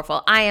am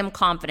powerful. I am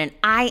confident.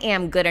 I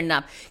am good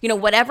enough.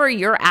 Whatever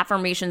your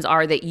affirmations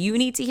are that you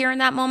need to hear in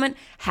that moment,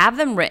 have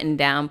them written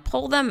down,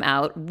 pull them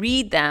out,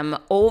 read them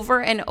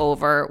over and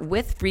over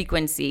with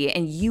frequency,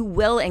 and you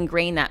will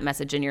ingrain that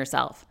message in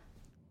yourself.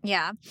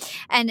 Yeah.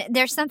 And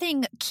there's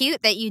something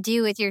cute that you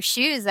do with your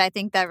shoes, I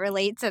think, that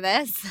relate to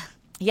this.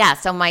 Yeah,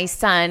 so my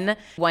son,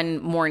 one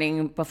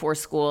morning before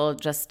school,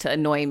 just to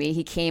annoy me,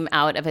 he came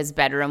out of his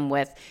bedroom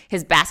with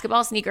his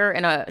basketball sneaker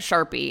and a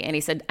Sharpie. And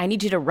he said, I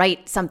need you to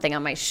write something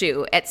on my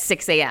shoe at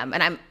 6 a.m.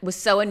 And I was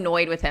so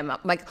annoyed with him. I'm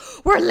like,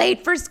 we're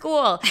late for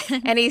school.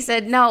 And he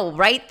said, no,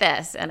 write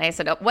this. And I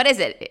said, oh, what is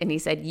it? And he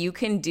said, you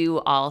can do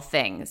all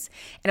things.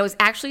 And it was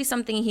actually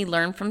something he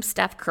learned from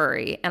Steph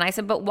Curry. And I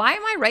said, but why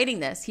am I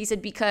writing this? He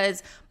said,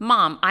 because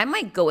Mom, I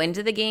might go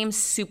into the game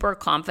super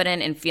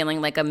confident and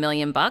feeling like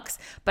 $1,000,000,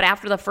 but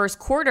after the first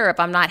quarter, if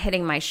I'm not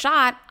hitting my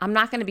shot, I'm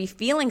not going to be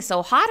feeling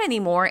so hot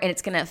anymore, and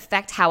it's going to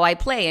affect how I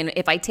play and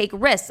if I take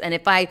risks and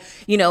if I,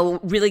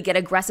 really get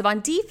aggressive on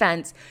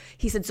defense.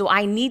 He said, so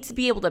I need to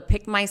be able to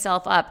pick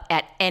myself up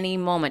at any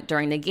moment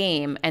during the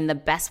game, and the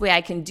best way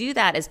I can do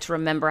that is to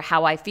remember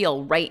how I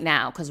feel right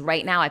now, because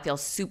right now I feel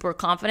super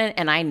confident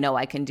and I know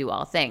I can do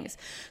all things.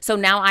 So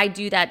now I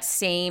do that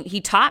same. He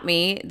taught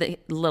me, the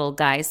little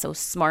guy is so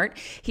smart,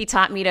 he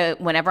taught me to,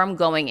 whenever I'm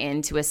going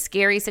into a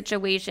scary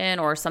situation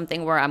or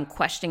something where I'm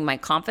questioning my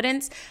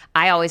confidence,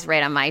 I always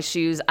write on my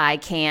shoes, I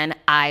can,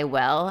 I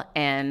will,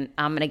 and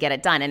I'm going to get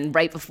it done. And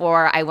right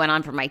before I went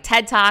on for my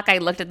TED Talk, I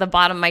looked at the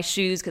bottom of my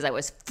shoes because I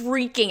was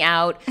freaking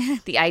out.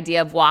 The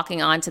idea of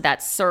walking onto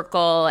that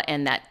circle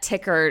and that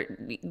ticker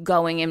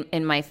going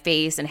in my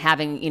face and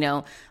having,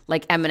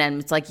 like Eminem,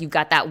 it's like you've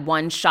got that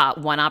one shot,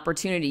 one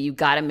opportunity, you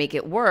got to make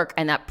it work.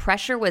 And that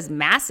pressure was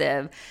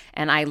massive.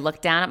 And I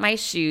looked down at my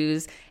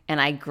shoes and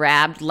I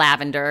grabbed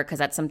lavender because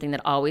that's something that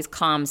always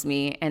calms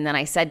me. And then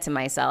I said to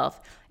myself,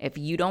 if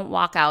you don't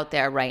walk out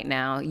there right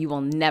now, you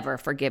will never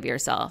forgive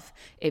yourself.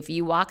 If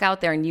you walk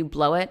out there and you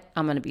blow it,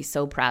 I'm going to be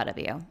so proud of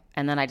you.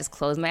 And then I just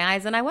closed my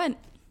eyes and I went.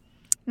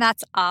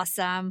 That's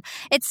awesome.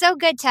 It's so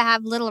good to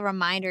have little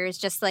reminders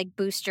just like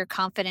boost your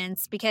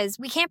confidence, because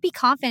we can't be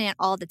confident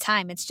all the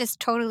time. It's just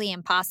totally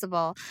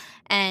impossible.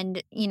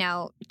 And,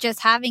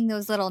 just having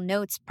those little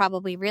notes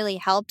probably really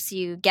helps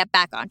you get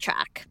back on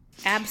track.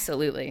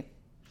 Absolutely.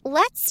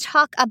 Let's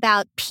talk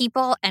about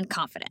people and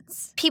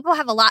confidence. People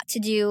have a lot to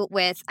do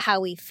with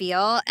how we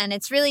feel, and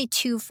it's really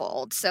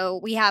twofold. So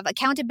we have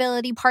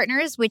accountability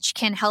partners, which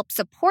can help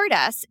support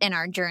us in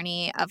our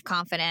journey of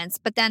confidence.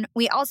 But then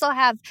we also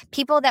have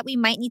people that we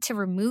might need to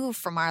remove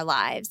from our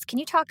lives. Can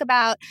you talk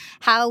about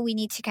how we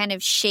need to kind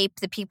of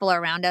shape the people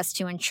around us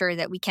to ensure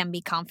that we can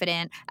be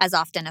confident as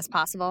often as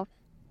possible?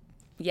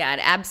 Yeah,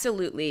 it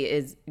absolutely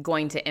is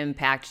going to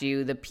impact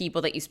you. The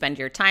people that you spend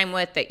your time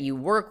with, that you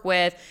work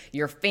with,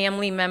 your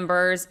family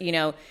members,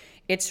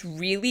 it's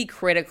really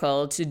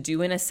critical to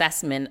do an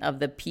assessment of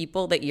the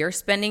people that you're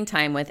spending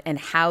time with and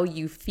how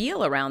you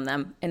feel around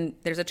them. And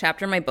there's a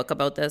chapter in my book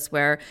about this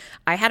where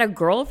I had a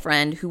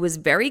girlfriend who was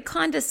very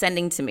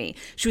condescending to me.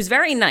 She was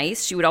very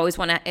nice. She would always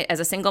want to,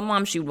 as a single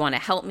mom, she would want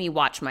to help me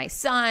watch my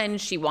son.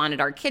 She wanted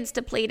our kids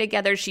to play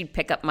together. She'd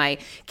pick up my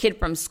kid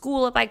from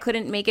school if I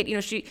couldn't make it.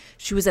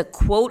 She was a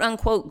quote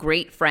unquote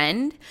great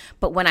friend.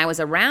 But when I was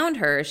around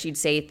her, she'd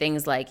say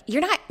things like,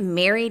 "You're not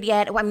married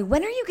yet. I mean,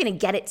 when are you going to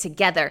get it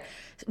together?"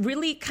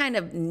 Really kind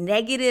of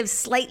negative,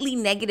 slightly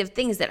negative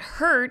things that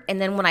hurt. And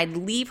then when I'd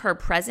leave her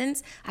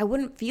presence, I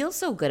wouldn't feel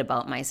so good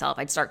about myself.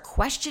 I'd start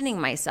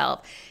questioning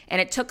myself. And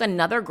it took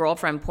another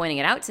girlfriend pointing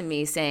it out to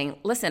me saying,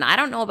 listen, I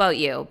don't know about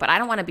you, but I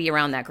don't want to be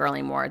around that girl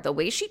anymore. The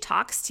way she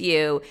talks to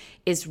you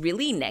is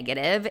really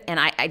negative, and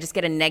I just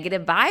get a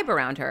negative vibe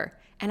around her.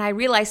 And I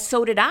realized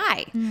so did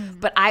I.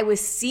 But I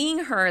was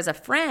seeing her as a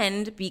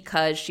friend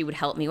because she would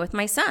help me with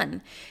my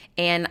son.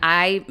 And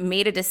I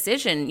made a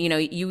decision,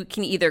 you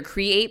can either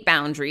create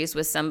boundaries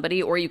with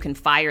somebody or you can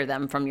fire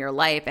them from your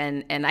life.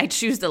 And I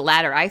choose the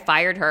latter. I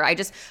fired her.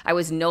 I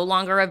was no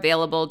longer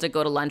available to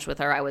go to lunch with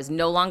her. I was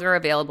no longer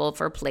available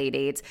for play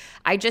dates.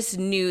 I just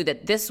knew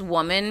that this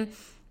woman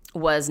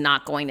was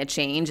not going to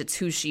change. It's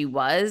who she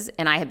was.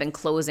 And I had been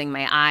closing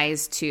my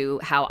eyes to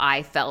how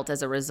I felt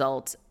as a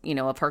result,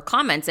 of her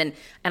comments. And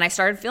I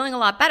started feeling a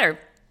lot better.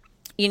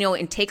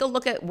 And take a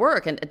look at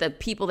work and the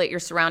people that you're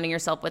surrounding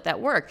yourself with at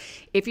work.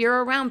 If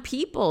you're around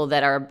people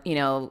that are,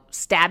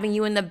 stabbing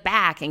you in the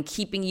back and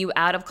keeping you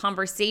out of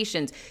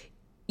conversations,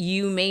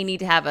 you may need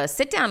to have a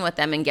sit down with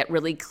them and get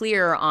really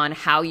clear on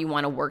how you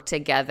want to work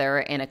together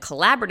in a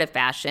collaborative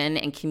fashion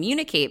and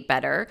communicate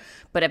better.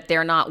 But if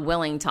they're not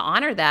willing to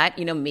honor that,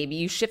 maybe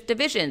you shift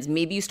divisions.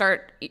 Maybe you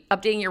start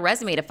updating your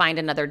resume to find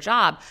another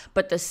job.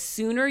 But the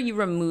sooner you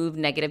remove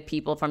negative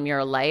people from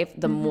your life,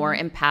 the more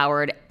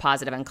empowered,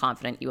 positive, and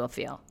confident you will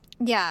feel.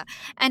 Yeah.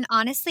 And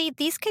honestly,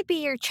 these could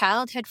be your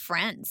childhood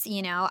friends.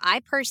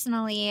 I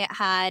personally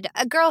had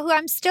a girl who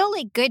I'm still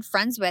good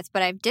friends with,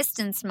 but I've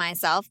distanced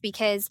myself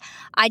because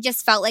I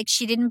just felt like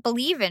she didn't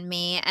believe in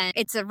me. And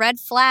it's a red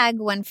flag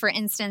when, for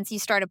instance, you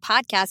start a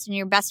podcast and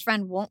your best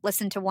friend won't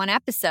listen to one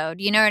episode.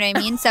 You know what I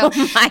mean? So,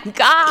 oh my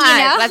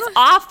God, that's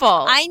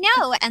awful. I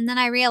know. And then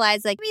I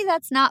realized maybe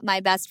that's not my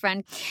best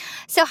friend.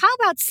 So how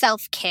about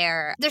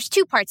self-care? There's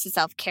two parts to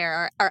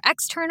self-care, our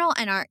external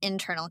and our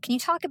internal. Can you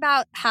talk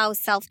about how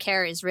self-care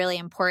is really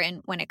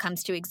important when it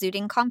comes to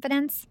exuding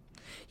confidence?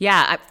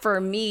 Yeah,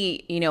 for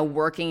me,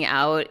 working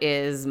out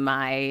is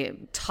my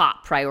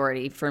top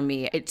priority for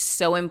me. It's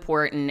so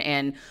important.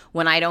 And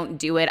when I don't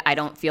do it, I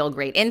don't feel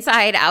great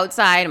inside,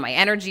 outside. My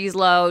energy's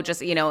low.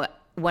 Just,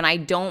 when I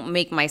don't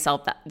make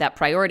myself that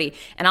priority.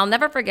 And I'll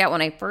never forget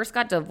when I first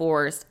got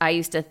divorced, I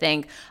used to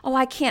think, oh,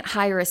 I can't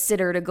hire a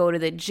sitter to go to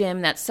the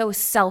gym. That's so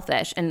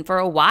selfish. And for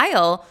a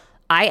while,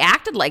 I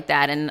acted like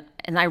that. And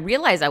I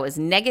realized I was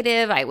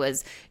negative. I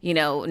was,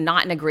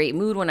 not in a great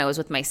mood when I was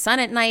with my son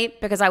at night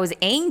because I was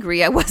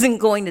angry I wasn't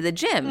going to the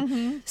gym.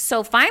 Mm-hmm.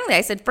 So finally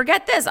I said,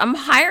 forget this. I'm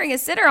hiring a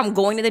sitter. I'm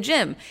going to the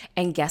gym.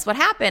 And guess what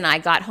happened? I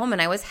got home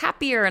and I was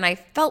happier and I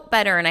felt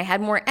better and I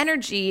had more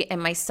energy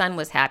and my son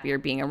was happier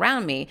being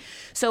around me.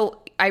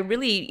 So I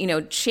really,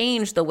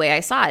 changed the way I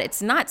saw it.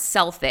 It's not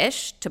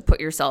selfish to put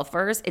yourself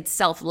first. It's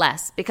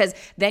selfless because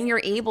then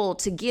you're able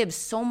to give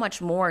so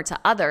much more to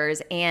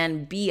others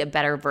and be a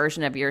better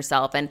version of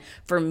yourself. And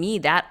for me,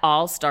 that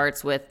all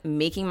starts with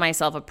making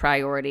myself a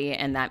priority.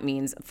 And that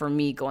means for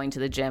me going to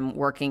the gym,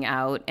 working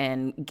out,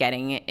 and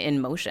getting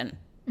in motion.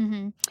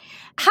 Mm-hmm.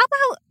 How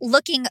about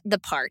looking the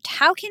part?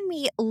 How can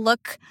we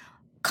look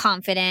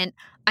confident?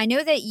 I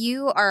know that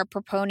you are a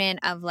proponent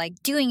of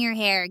like doing your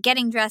hair,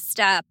 getting dressed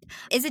up.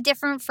 Is it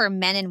different for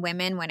men and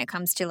women when it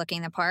comes to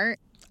looking the part?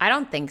 I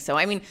don't think so.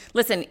 I mean,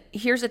 listen,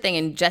 here's the thing,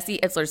 and Jesse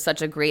Itzler is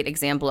such a great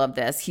example of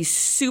this. He's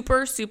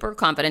super, super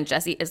confident.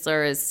 Jesse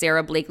Itzler is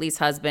Sarah Blakely's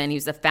husband.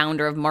 He's the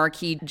founder of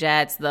Marquis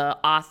Jets, the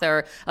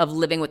author of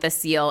Living with a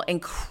Seal,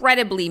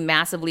 incredibly,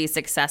 massively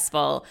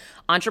successful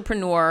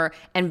entrepreneur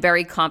and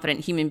very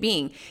confident human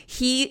being.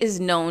 He is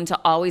known to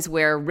always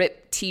wear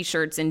ripped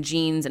t-shirts and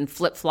jeans and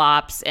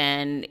flip-flops,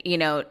 and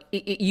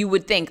you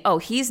would think, oh,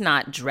 he's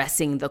not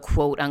dressing the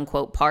quote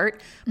unquote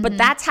part, but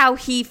that's how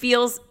he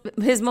feels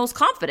his most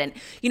confident.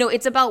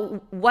 It's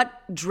about what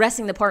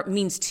dressing the part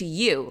means to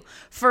you.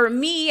 For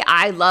me,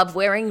 I love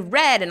wearing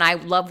red and I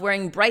love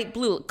wearing bright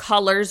blue.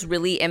 Colors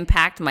really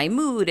impact my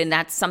mood, and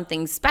that's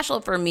something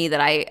special for me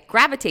that I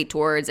gravitate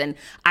towards, and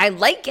I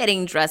like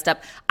getting dressed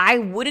up. I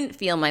wouldn't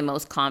feel my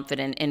most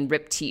confident in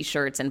ripped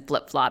t-shirts and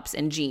flip-flops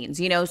and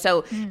jeans,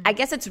 so I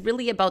guess it's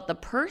really about the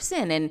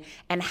person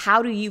and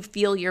how do you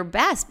feel your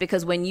best,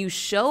 because when you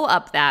show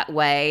up that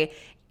way,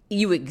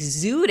 you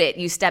exude it,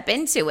 you step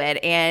into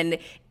it, and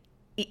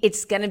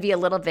it's going to be a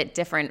little bit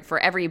different for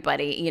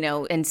everybody,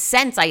 and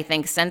scents, I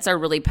think scents are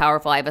really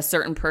powerful. I have a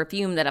certain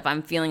perfume that if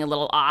I'm feeling a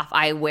little off,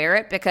 I wear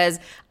it because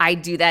I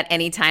do that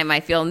anytime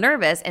I feel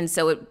nervous. And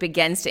so it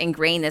begins to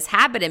ingrain this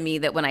habit in me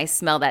that when I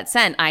smell that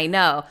scent, I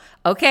know,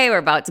 okay, we're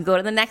about to go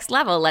to the next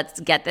level. Let's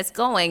get this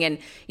going. And,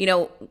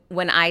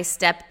 when I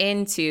step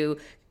into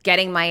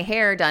getting my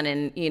hair done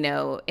and,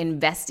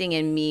 investing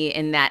in me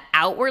in that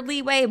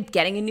outwardly way,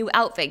 getting a new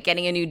outfit,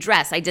 getting a new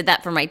dress. I did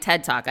that for my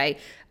TED Talk.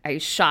 I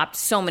shopped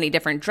so many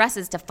different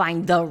dresses to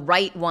find the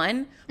right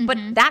one, but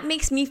that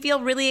makes me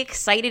feel really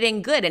excited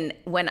and good. And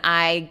when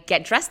I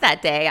get dressed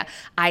that day,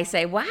 I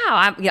say, wow,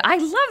 I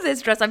love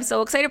this dress. I'm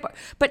so excited for it.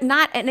 But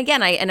not, and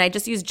again, I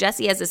just use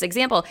Jesse as this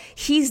example.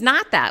 He's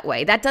not that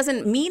way. That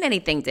doesn't mean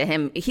anything to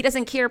him. He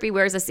doesn't care if he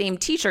wears the same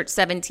t-shirt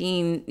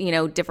 17,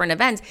 different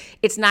events.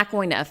 It's not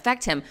going to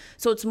affect him.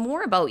 So it's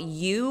more about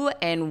you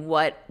and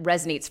what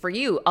resonates for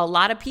you. A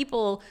lot of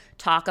people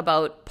talk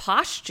about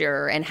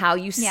posture and how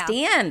you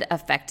stand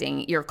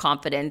affecting your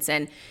confidence.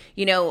 And,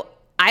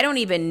 I don't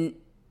even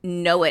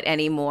know it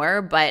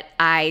anymore, but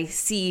I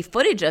see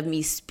footage of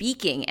me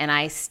speaking and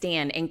I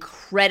stand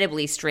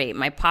incredibly straight.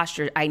 My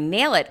posture, I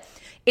nail it.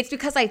 It's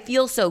because I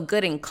feel so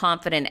good and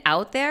confident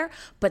out there.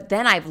 But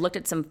then I've looked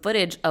at some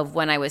footage of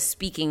when I was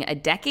speaking a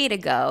decade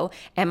ago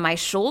and my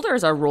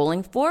shoulders are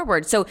rolling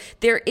forward. So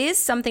there is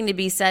something to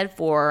be said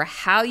for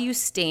how you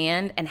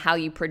stand and how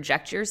you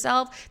project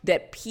yourself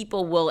that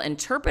people will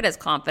interpret as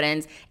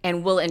confidence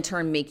and will in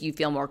turn make you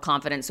feel more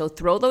confident. So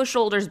throw those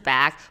shoulders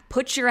back,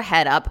 put your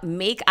head up,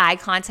 make eye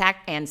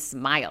contact, and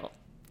smile.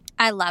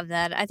 I love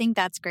that. I think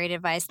that's great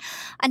advice.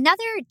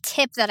 Another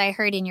tip that I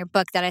heard in your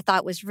book that I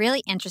thought was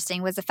really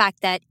interesting was the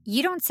fact that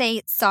you don't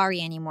say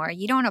sorry anymore.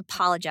 You don't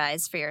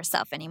apologize for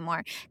yourself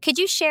anymore. Could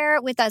you share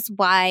with us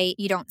why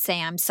you don't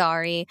say I'm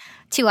sorry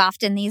too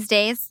often these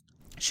days?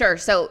 Sure.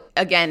 So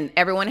again,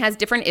 everyone has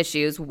different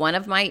issues. One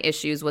of my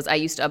issues was I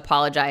used to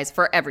apologize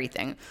for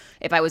everything.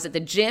 If I was at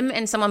the gym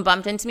and someone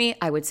bumped into me,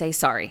 I would say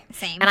sorry.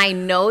 Same. And I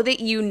know that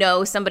you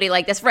know somebody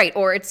like this, right?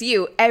 Or it's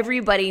you.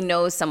 Everybody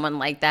knows someone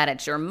like that.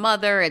 It's your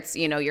mother. It's,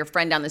 your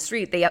friend down the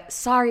street. They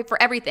sorry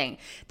for everything.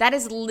 That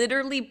is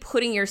literally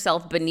putting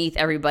yourself beneath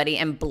everybody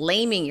and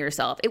blaming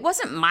yourself. It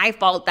wasn't my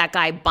fault that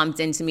guy bumped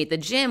into me at the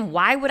gym.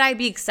 Why would I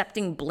be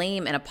accepting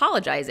blame and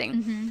apologizing?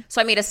 Mm-hmm. So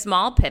I made a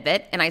small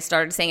pivot and I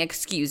started saying,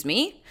 excuse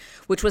me,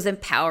 which was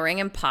empowering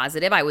and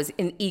positive. I was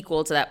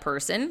equal to that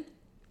person.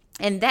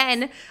 And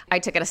then I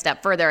took it a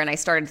step further and I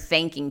started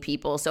thanking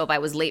people. So if I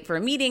was late for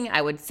a meeting,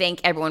 I would thank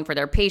everyone for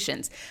their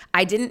patience.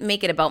 I didn't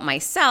make it about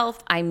myself.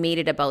 I made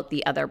it about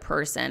the other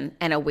person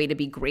and a way to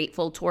be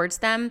grateful towards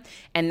them.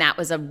 And that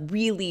was a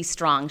really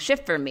strong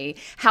shift for me.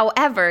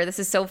 However, this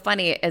is so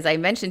funny. As I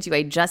mentioned to you,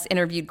 I just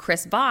interviewed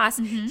Chris Voss.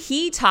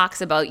 He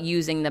talks about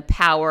using the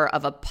power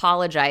of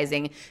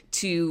apologizing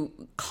to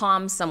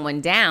calm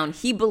someone down.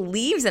 He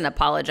believes in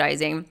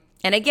apologizing.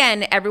 And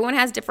again, everyone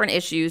has different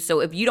issues. So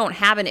if you don't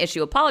have an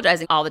issue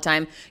apologizing all the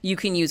time, you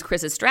can use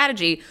Chris's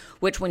strategy,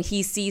 which when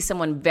he sees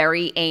someone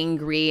very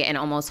angry and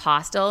almost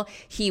hostile,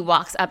 he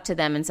walks up to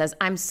them and says,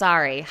 "I'm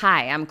sorry.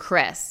 Hi, I'm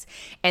Chris."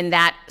 And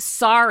that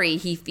sorry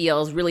he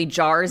feels really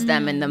jars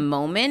them in the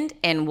moment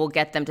and will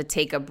get them to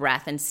take a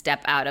breath and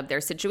step out of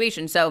their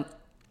situation. So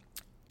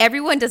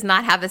everyone does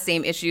not have the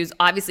same issues.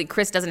 Obviously,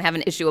 Chris doesn't have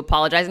an issue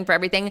apologizing for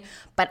everything,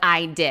 but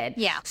I did.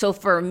 Yeah. So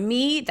for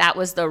me, that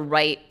was the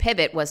right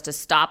pivot, was to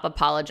stop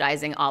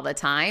apologizing all the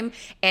time.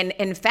 And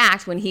in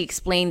fact, when he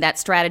explained that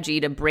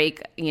strategy to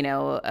break,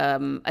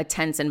 a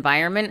tense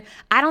environment,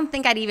 I don't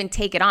think I'd even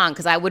take it on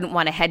because I wouldn't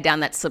want to head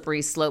down that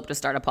slippery slope to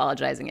start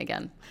apologizing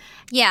again.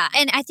 Yeah,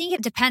 and I think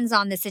it depends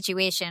on the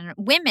situation.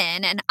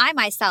 Women, and I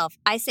myself,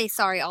 I say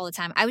sorry all the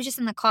time. I was just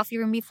in the coffee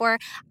room before.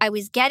 I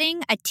was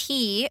getting a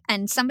tea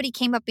and somebody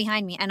came up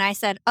behind me and I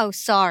said, "Oh,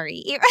 sorry."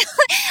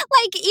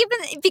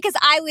 Even because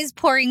I was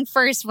pouring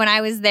first when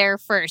I was there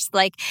first.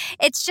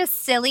 It's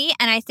just silly.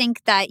 And I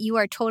think that you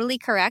are totally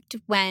correct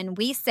when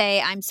we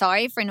say "I'm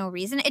sorry" for no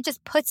reason. It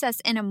just puts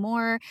us in a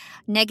more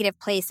negative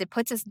place. It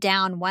puts us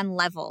down one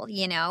level,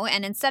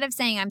 and instead of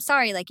saying "I'm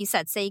sorry," like you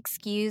said, say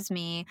 "excuse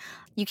me."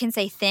 You can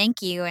say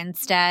 "thank you"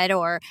 instead,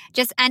 or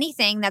just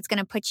anything that's going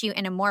to put you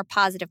in a more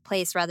positive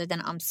place rather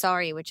than "I'm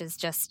sorry," which is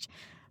just,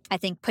 I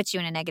think, puts you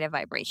in a negative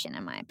vibration,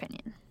 in my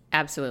opinion.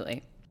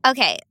 Absolutely.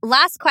 Okay,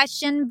 last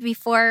question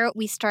before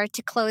we start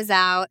to close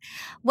out.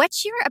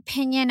 What's your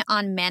opinion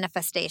on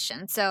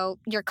manifestation? So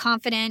you're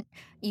confident,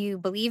 you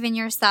believe in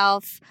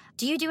yourself.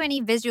 Do you do any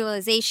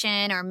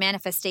visualization or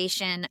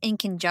manifestation in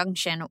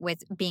conjunction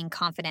with being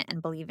confident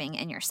and believing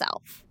in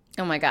yourself?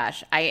 Oh my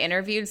gosh. I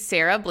interviewed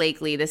Sarah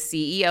Blakely, the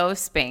CEO of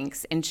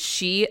Spanx, and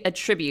she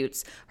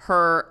attributes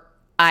her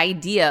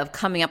idea of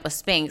coming up with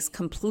Spanx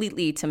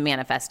completely to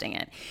manifesting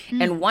it.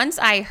 And once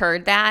I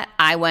heard that,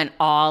 I went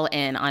all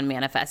in on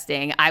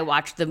manifesting. I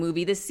watched the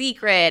movie The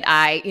Secret.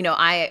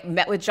 I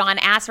met with John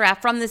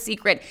Assaraf from The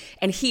Secret,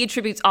 and he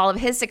attributes all of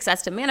his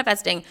success to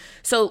manifesting.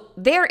 So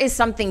there is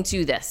something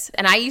to this.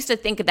 And I used to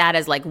think of that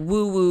as like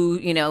woo-woo,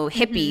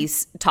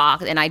 hippies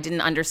talk, and I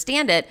didn't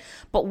understand it.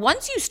 But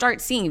once you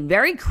start seeing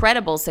very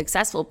credible,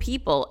 successful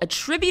people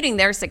attributing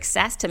their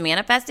success to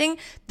manifesting,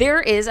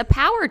 there is a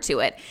power to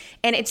it.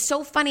 And it's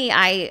so funny.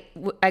 I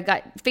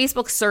got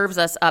Facebook serves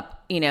us up,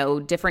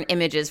 different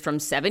images from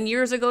 7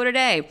 years ago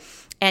today.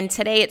 And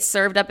today it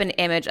served up an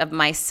image of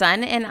my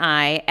son and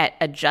I at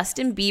a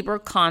Justin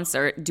Bieber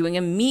concert doing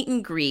a meet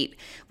and greet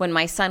when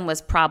my son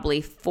was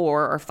probably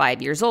 4 or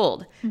 5 years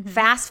old.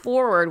 Fast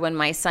forward, when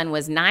my son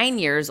was 9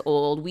 years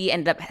old, we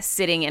ended up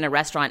sitting in a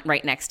restaurant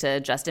right next to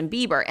Justin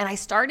Bieber. And I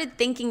started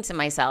thinking to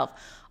myself,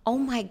 oh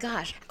my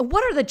gosh,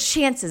 what are the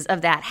chances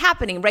of that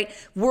happening, right?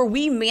 Were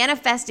we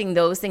manifesting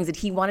those things that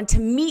he wanted to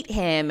meet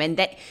him? And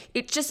that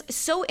it's just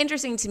so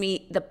interesting to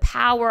me, the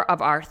power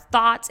of our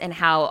thoughts and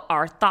how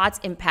our thoughts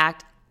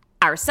impact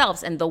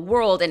ourselves and the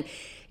world. And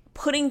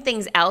putting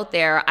things out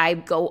there, I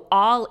go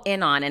all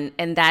in on,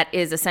 and that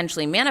is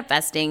essentially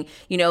manifesting,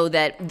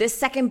 that this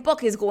second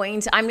book I'm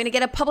going to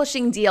get a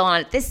publishing deal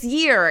on it this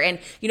year. And,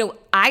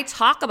 I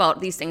talk about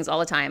these things all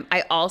the time.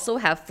 I also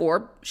have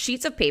 4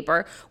 sheets of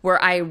paper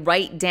where I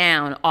write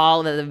down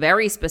all of the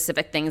very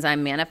specific things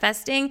I'm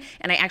manifesting.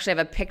 And I actually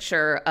have a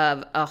picture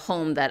of a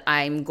home that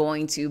I'm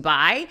going to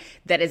buy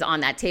that is on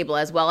that table,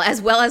 as well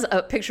as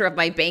a picture of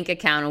my bank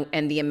account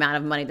and the amount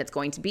of money that's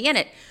going to be in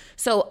it.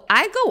 So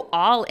I go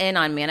all in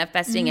on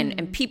manifesting,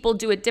 and people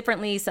do it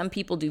differently. Some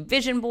people do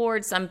vision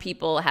boards. Some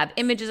people have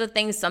images of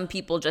things. Some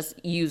people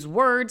just use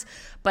words.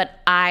 But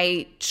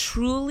I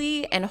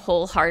truly and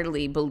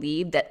wholeheartedly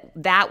believe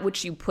that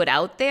which you put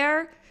out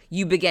there,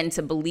 you begin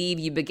to believe,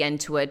 you begin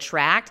to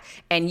attract,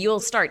 and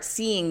you'll start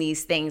seeing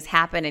these things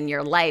happen in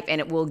your life,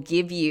 and it will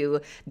give you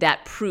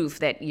that proof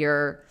that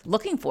you're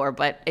looking for.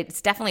 But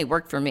it's definitely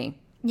worked for me.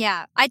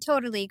 Yeah, I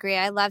totally agree.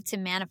 I love to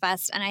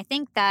manifest. And I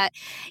think that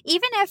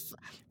even if,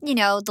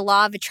 the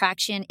law of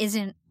attraction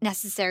isn't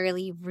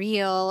necessarily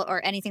real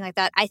or anything like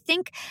that, I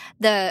think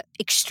the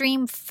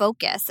extreme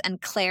focus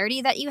and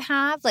clarity that you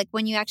have, like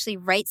when you actually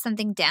write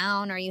something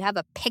down or you have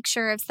a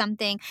picture of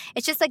something,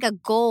 it's just like a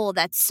goal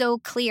that's so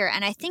clear.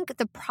 And I think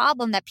the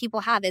problem that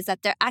people have is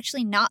that they're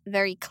actually not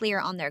very clear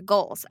on their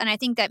goals. And I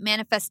think that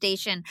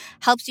manifestation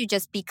helps you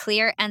just be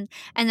clear. And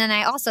then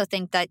I also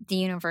think that the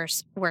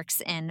universe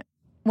works in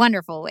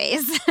wonderful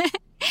ways.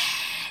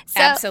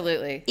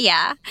 Absolutely.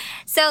 Yeah.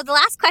 So the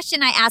last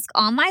question I ask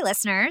all my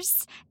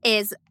listeners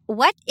is,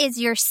 what is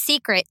your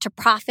secret to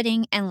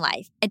profiting in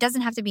life? It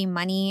doesn't have to be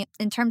money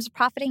in terms of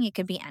profiting. It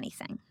could be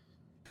anything.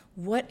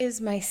 What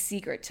is my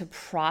secret to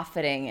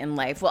profiting in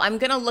life? Well, I'm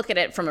going to look at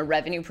it from a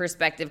revenue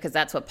perspective because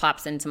that's what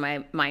pops into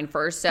my mind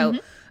first. So,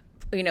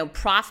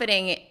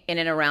 profiting in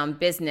and around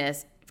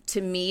business, to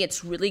me,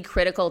 it's really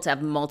critical to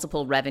have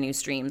multiple revenue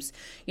streams.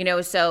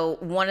 So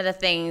one of the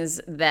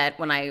things that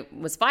when I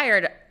was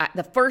fired,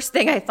 the first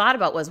thing I thought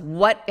about was,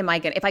 what am I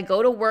going to, if I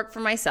go to work for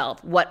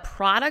myself, what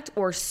product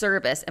or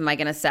service am I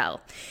going to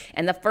sell?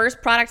 And the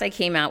first product I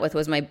came out with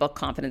was my book,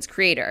 Confidence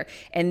Creator.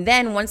 And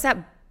then once that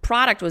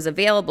product was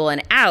available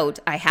and out,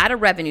 I had a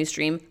revenue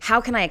stream.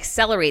 How can I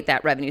accelerate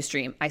that revenue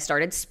stream? I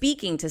started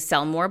speaking to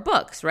sell more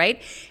books,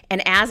 right?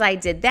 And as I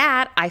did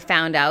that, I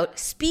found out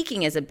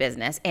speaking is a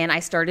business, and I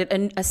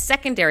started a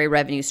secondary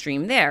revenue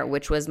stream there,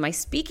 which was my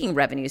speaking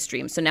revenue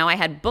stream. So now I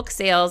had book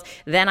sales,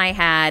 then I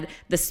had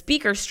the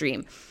speaker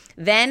stream.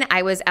 Then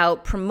I was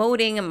out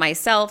promoting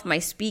myself, my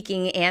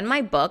speaking, and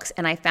my books,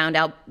 and I found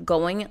out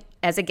going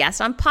as a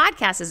guest on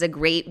podcasts is a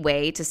great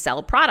way to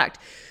sell product.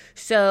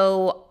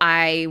 So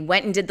I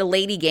went and did the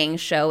Lady Gang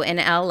show in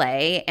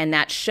LA, and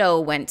that show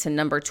went to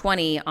number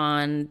 20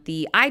 on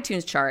the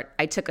iTunes chart.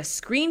 I took a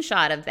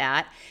screenshot of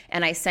that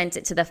and I sent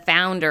it to the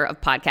founder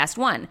of Podcast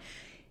One.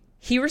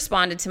 He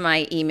responded to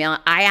my email.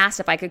 I asked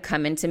if I could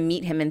come in to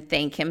meet him and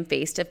thank him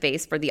face to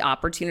face for the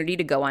opportunity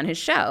to go on his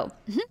show.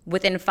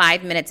 Within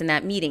 5 minutes in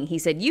that meeting, he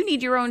said, "You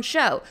need your own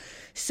show."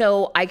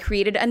 So I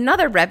created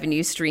another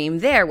revenue stream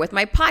there with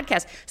my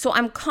podcast. So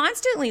I'm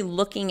constantly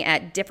looking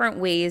at different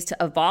ways to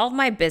evolve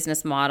my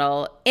business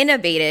model,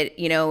 innovate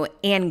it,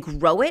 and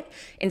grow it,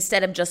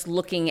 instead of just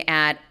looking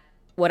at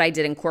what I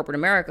did in corporate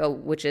America,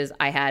 which is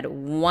I had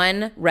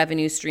one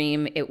revenue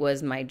stream. It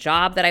was my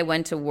job that I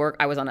went to work.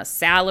 I was on a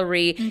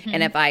salary.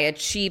 And if I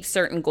achieved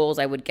certain goals,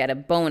 I would get a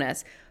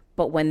bonus.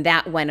 But when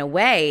that went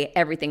away,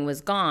 everything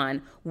was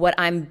gone. What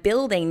I'm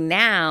building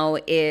now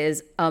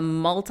is a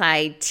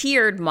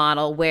multi-tiered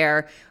model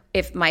where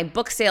if my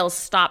book sales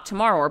stop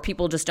tomorrow or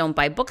people just don't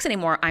buy books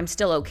anymore, I'm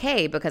still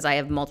okay because I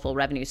have multiple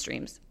revenue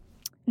streams.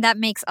 That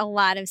makes a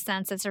lot of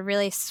sense. It's a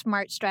really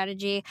smart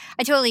strategy.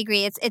 I totally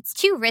agree. It's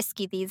too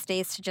risky these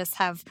days to just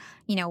have,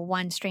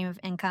 one stream of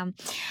income.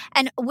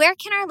 And where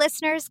can our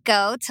listeners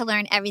go to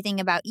learn everything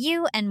about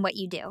you and what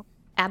you do?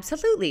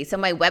 Absolutely. So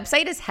my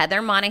website is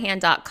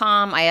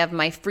heathermonahan.com. I have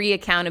my free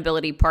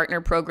accountability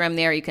partner program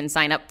there. You can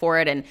sign up for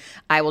it and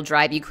I will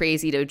drive you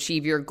crazy to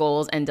achieve your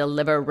goals and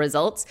deliver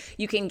results.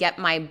 You can get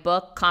my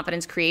book,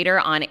 Confidence Creator,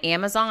 on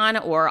Amazon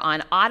or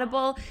on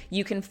Audible.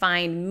 You can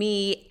find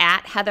me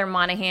at Heather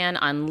Monahan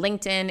on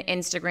LinkedIn,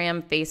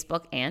 Instagram,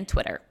 Facebook, and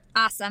Twitter.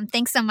 Awesome.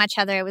 Thanks so much,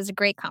 Heather. It was a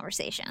great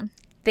conversation.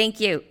 Thank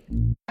you.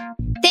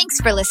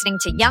 Thanks for listening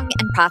to Young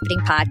and Profiting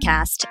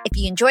Podcast. If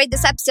you enjoyed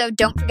this episode,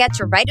 don't forget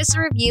to write us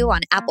a review on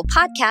Apple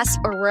Podcasts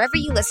or wherever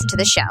you listen to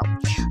the show.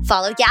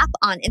 Follow Yap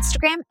on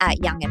Instagram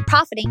at Young and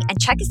Profiting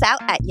and check us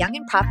out at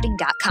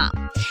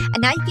youngandprofiting.com. And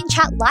now you can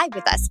chat live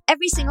with us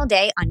every single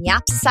day on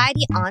Yap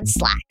Society on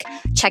Slack.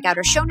 Check out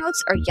our show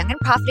notes or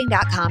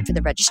youngandprofiting.com for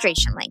the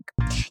registration link.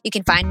 You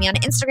can find me on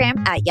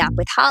Instagram at Yap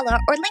with Hala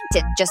or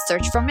LinkedIn. Just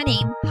search for my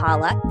name,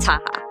 Hala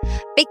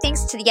Taha. Big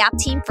thanks to the Yap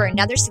team for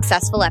another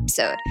successful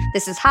episode.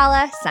 This is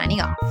Hala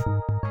signing off.